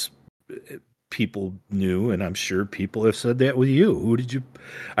Jacobs. People knew, and I'm sure people have said that with you.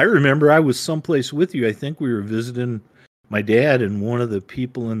 I remember I was someplace with you. I think we were visiting my dad, and one of the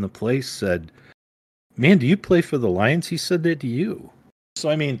people in the place said, man, do you play for the Lions? He said that to you. So,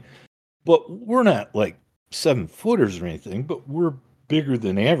 I mean, but we're not like 7-footers or anything, but we're bigger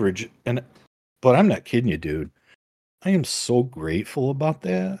than average. But I'm not kidding you, dude. I am so grateful about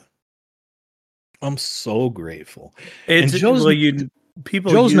that. I'm so grateful. Joe's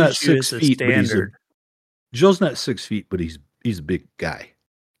not 6 feet, but Joe's not 6 feet, but he's a big guy,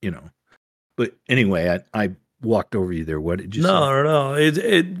 But anyway, I walked over you there. What did you say?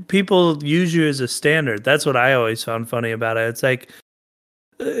 No. People use you as a standard. That's what I always found funny about it. It's like,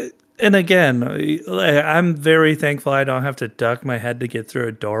 and again, I'm very thankful I don't have to duck my head to get through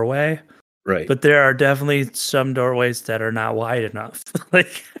a doorway. Right. But there are definitely some doorways that are not wide enough.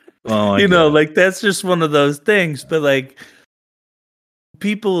 Like, like that's just one of those things. But like,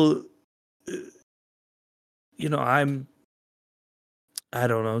 people, I'm I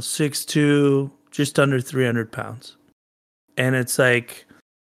don't know, 6'2", just under 300 pounds. And it's like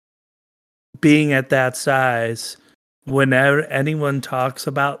being at that size, whenever anyone talks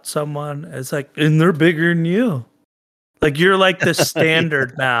about someone, it's like, and they're bigger than you. Like you're like the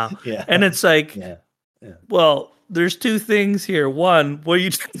standard now. Yeah. And it's like, well, there's two things here. One, what are you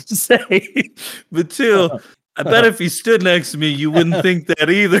trying to say? But two, I bet if you stood next to me, you wouldn't think that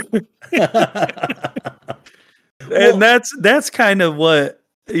either. And that's kind of what,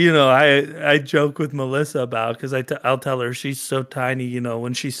 I joke with Melissa about, because I'll tell her she's so tiny,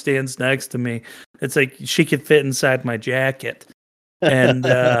 when she stands next to me, it's like she could fit inside my jacket. And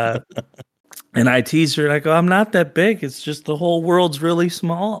and I tease her and I go, I'm not that big. It's just the whole world's really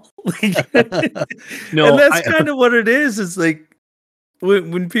small. No, and that's kind of what it is. It's like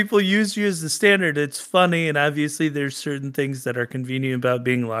when people use you as the standard, it's funny. And obviously there's certain things that are convenient about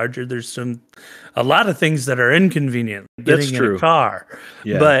being larger. There's a lot of things that are inconvenient. Like getting in a car.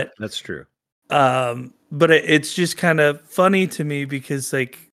 Yeah, but that's true. But it's just kind of funny to me because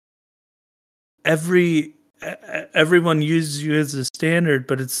like everyone uses you as a standard,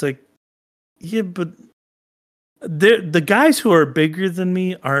 but it's like, yeah, but the guys who are bigger than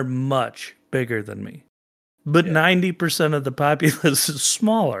me are much bigger than me. But 90% of the populace is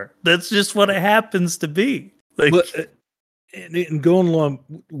smaller. That's just what it happens to be. Like, and going along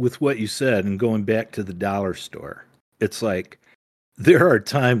with what you said and going back to the dollar store, it's like there are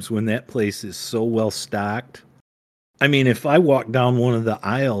times when that place is so well stocked. I mean, if I walk down one of the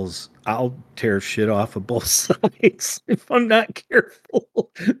aisles, I'll tear shit off of both sides if I'm not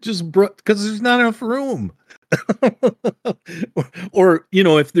careful. Just because there's not enough room. or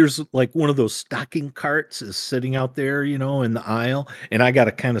if there's like one of those stocking carts is sitting out there, in the aisle, and I got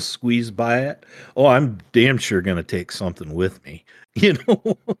to kind of squeeze by it. Oh, I'm damn sure going to take something with me.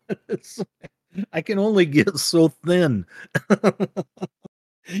 I can only get so thin.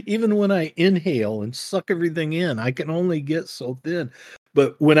 Even when I inhale and suck everything in, I can only get so thin.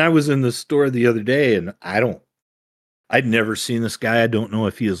 But when I was in the store the other day, and I'd never seen this guy. I don't know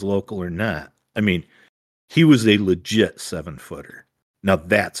if he is local or not. I mean, he was a legit 7-footer. Now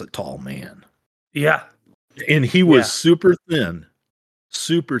that's a tall man. Yeah. And he was super thin,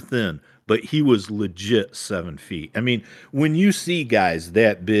 but he was legit 7 feet. I mean, when you see guys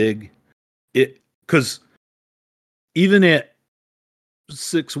that big, because even at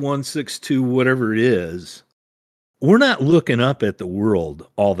 6'1", 6'2", whatever it is, we're not looking up at the world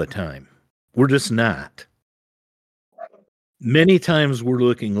all the time. We're just not. Many times we're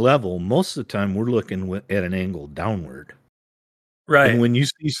looking level. Most of the time we're looking at an angle downward. Right. And when you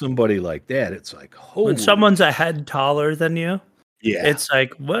see somebody like that, it's like, holy. When someone's a head taller than you, it's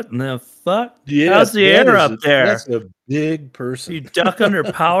like, what in the fuck? Yeah, how's the air up there? That's a big person. You duck under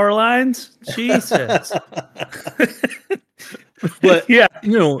power lines? Jesus. But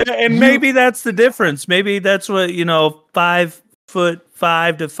and maybe that's the difference. Maybe that's what 5'5" to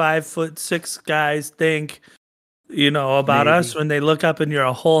 5'6" guys think, about us when they look up and you're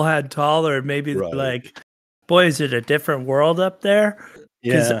a whole head taller. Maybe they're like, boy, is it a different world up there?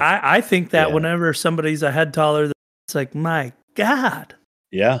 Because I think that whenever somebody's a head taller, it's like, my God.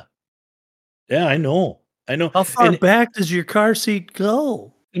 Yeah, I know. How far back does your car seat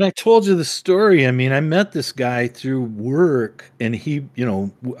go? And I told you the story. I mean, I met this guy through work, and he, we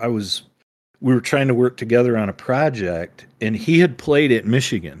were trying to work together on a project, and he had played at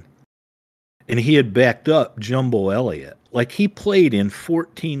Michigan, and he had backed up Jumbo Elliott. Like, he played in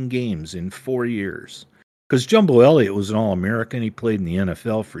 14 games in 4 years. Because Jumbo Elliott was an All-American. He played in the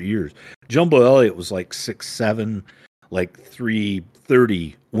NFL for years. Jumbo Elliott was like 6'7", like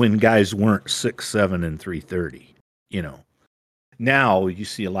 330, when guys weren't 6'7" and 330, Now you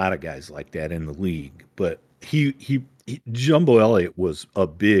see a lot of guys like that in the league, but he Jumbo Elliott was a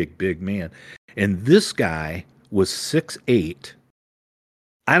big man. And this guy was 6'8".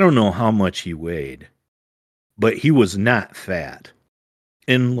 I don't know how much he weighed, but he was not fat.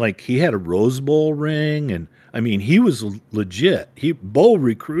 And like, he had a Rose Bowl ring, and I mean, he was legit. Bo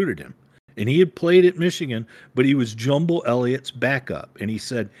recruited him, and he had played at Michigan, but he was Jumbo Elliott's backup. And he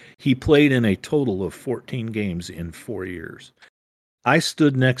said he played in a total of 14 games in 4 years. I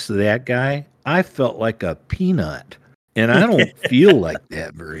stood next to that guy. I felt like a peanut, and I don't feel like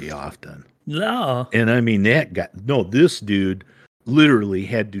that very often. No. And I mean, this dude literally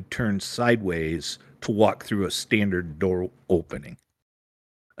had to turn sideways to walk through a standard door opening.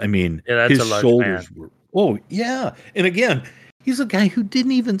 I mean, his shoulders were, and again, he's a guy who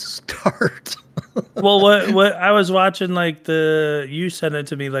didn't even start. Well, what I was watching, like you sent it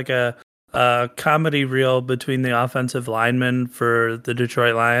to me, like a comedy reel between the offensive linemen for the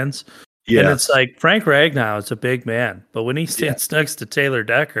Detroit Lions. And it's Yes. like Frank Ragnow is a big man, but when he stands next to Taylor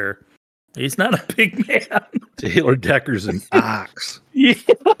Decker, he's not a big man. Taylor Decker's an ox. Yeah,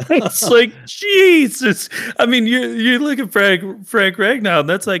 it's like Jesus. I mean, you look at Frank Ragnow, and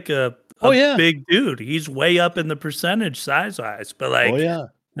that's like a big dude. He's way up in the percentage size wise, but like,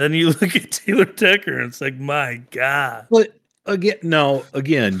 then you look at Taylor Decker, and it's like, my God. But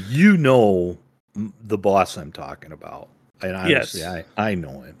again, you know the boss I'm talking about, and obviously I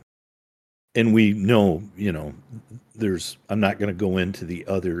know him, and we know, you know, I'm not going to go into the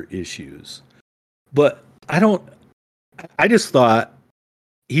other issues, but I just thought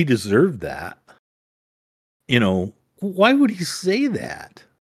he deserved that. You know, why would he say that?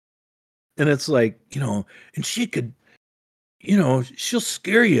 And it's like, you know, and she could, you know, she'll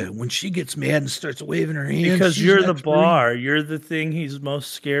scare you when she gets mad and starts waving her hands. Because you're the bar. You're the thing he's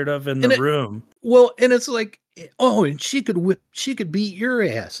most scared of in the room. Well, and it's like, oh, and she could beat your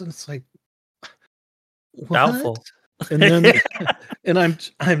ass. And it's like, what? Doubtful. And then, and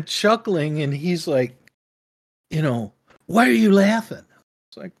I'm chuckling, and he's like, you know, why are you laughing?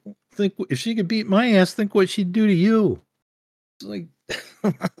 It's like, think if she could beat my ass, think what she'd do to you. It's like,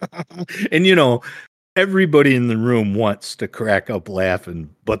 and you know, everybody in the room wants to crack up laughing,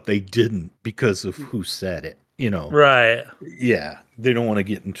 but they didn't because of who said it, you know. Right. Yeah, they don't want to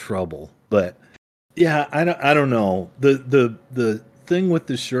get in trouble. But yeah, I don't know. The thing with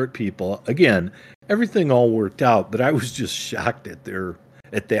the shirt people, again, everything all worked out, but I was just shocked at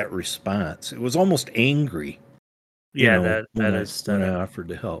that response. It was almost angry. Yeah, that is when I offered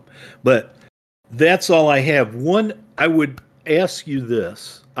to help. But that's all I have. I would ask you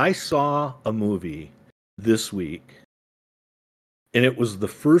this. I saw a movie this week, and it was the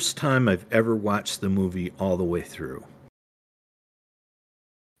first time I've ever watched the movie all the way through.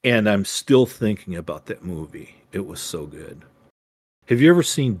 And I'm still thinking about that movie. It was so good. Have you ever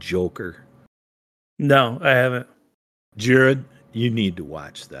seen Joker? No, I haven't. Jared, you need to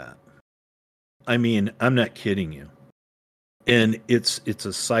watch that. I mean, I'm not kidding you. And it's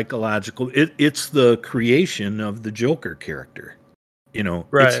a psychological, it's the creation of the Joker character. You know,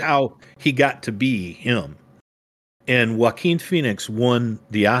 It's how he got to be him. And Joaquin Phoenix won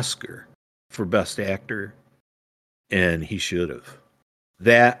the Oscar for Best Actor, and he should have.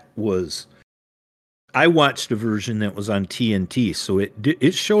 I watched a version that was on TNT, so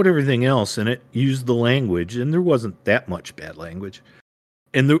it showed everything else, and it used the language, and there wasn't that much bad language.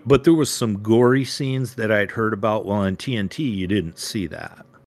 But there was some gory scenes that I'd heard about. Well, on TNT, you didn't see that.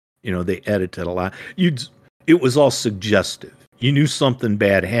 You know, they edited a lot. It was all suggestive. You knew something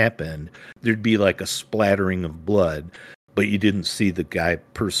bad happened. There'd be like a splattering of blood, but you didn't see the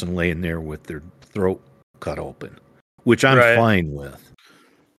person laying there with their throat cut open, which I'm fine with.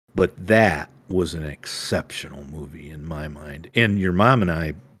 But that was an exceptional movie in my mind. And your mom and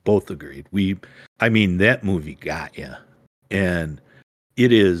I both agreed. That movie got you. And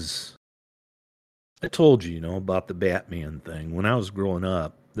it is, I told you, about the Batman thing. When I was growing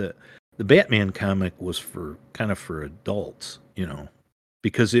up, the Batman comic was for adults,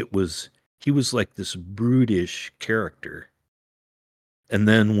 because he was like this brutish character. And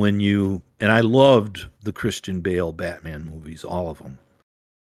then and I loved the Christian Bale Batman movies, all of them.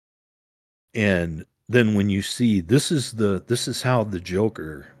 And then when you see this is how the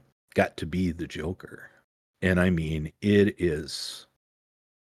Joker got to be the Joker. And I mean, it is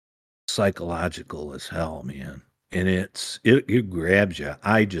psychological as hell, man. And it grabs you.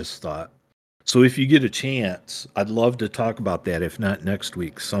 I just thought, so if you get a chance, I'd love to talk about that, if not next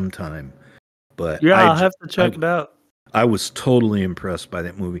week, sometime. But yeah, I'll have to check it out. I was totally impressed by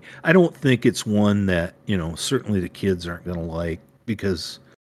that movie. I don't think it's one that, certainly the kids aren't going to like, because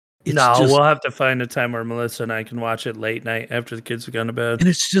we'll have to find a time where Melissa and I can watch it late night after the kids have gone to bed. And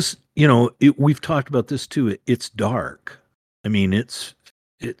it's just, we've talked about this too. It's dark. I mean, it's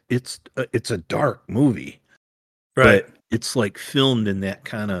a dark movie, right? But it's like filmed in that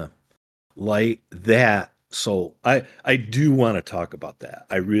kind of light that. So I do want to talk about that.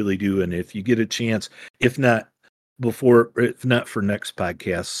 I really do. And if you get a chance, if not for next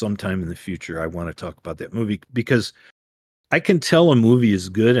podcast, sometime in the future, I want to talk about that movie, because I can tell a movie is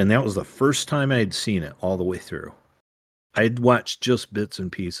good. And that was the first time I had seen it all the way through. I'd watched just bits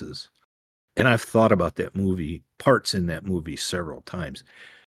and pieces, and I've thought about that movie, parts in that movie, several times.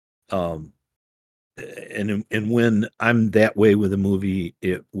 And when I'm that way with a movie,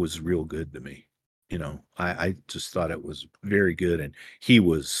 it was real good to me. I just thought it was very good. And he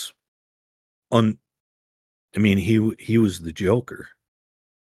was he was the Joker,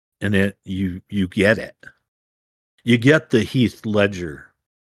 and you get it. You get the Heath Ledger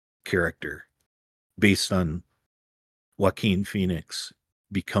character based on Joaquin Phoenix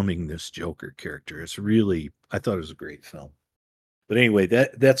becoming this Joker character. It's really, I thought it was a great film. But anyway,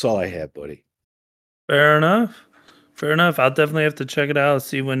 that's all I have, buddy. Fair enough. Fair enough. I'll definitely have to check it out.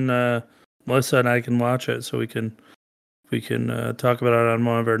 See when Melissa and I can watch it, so we can talk about it on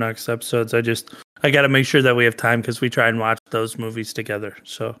one of our next episodes. I got to make sure that we have time because we try and watch those movies together.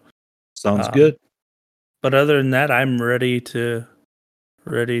 So sounds good. But other than that, I'm ready to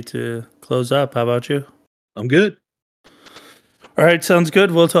close up. How about you? I'm good. All right, sounds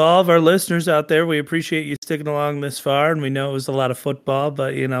good. Well, to all of our listeners out there, we appreciate you sticking along this far, and we know it was a lot of football,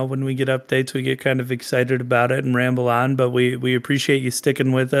 but when we get updates, we get kind of excited about it and ramble on. But we appreciate you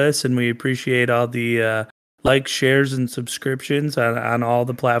sticking with us, and we appreciate all the likes, shares, and subscriptions on all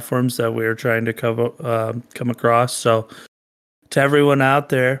the platforms that we're trying to come across. So, to everyone out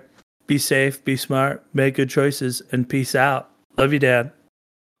there, be safe, be smart, make good choices, and peace out. Love you, Dad.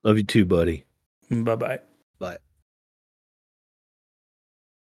 Love you too, buddy. Bye-bye. Bye.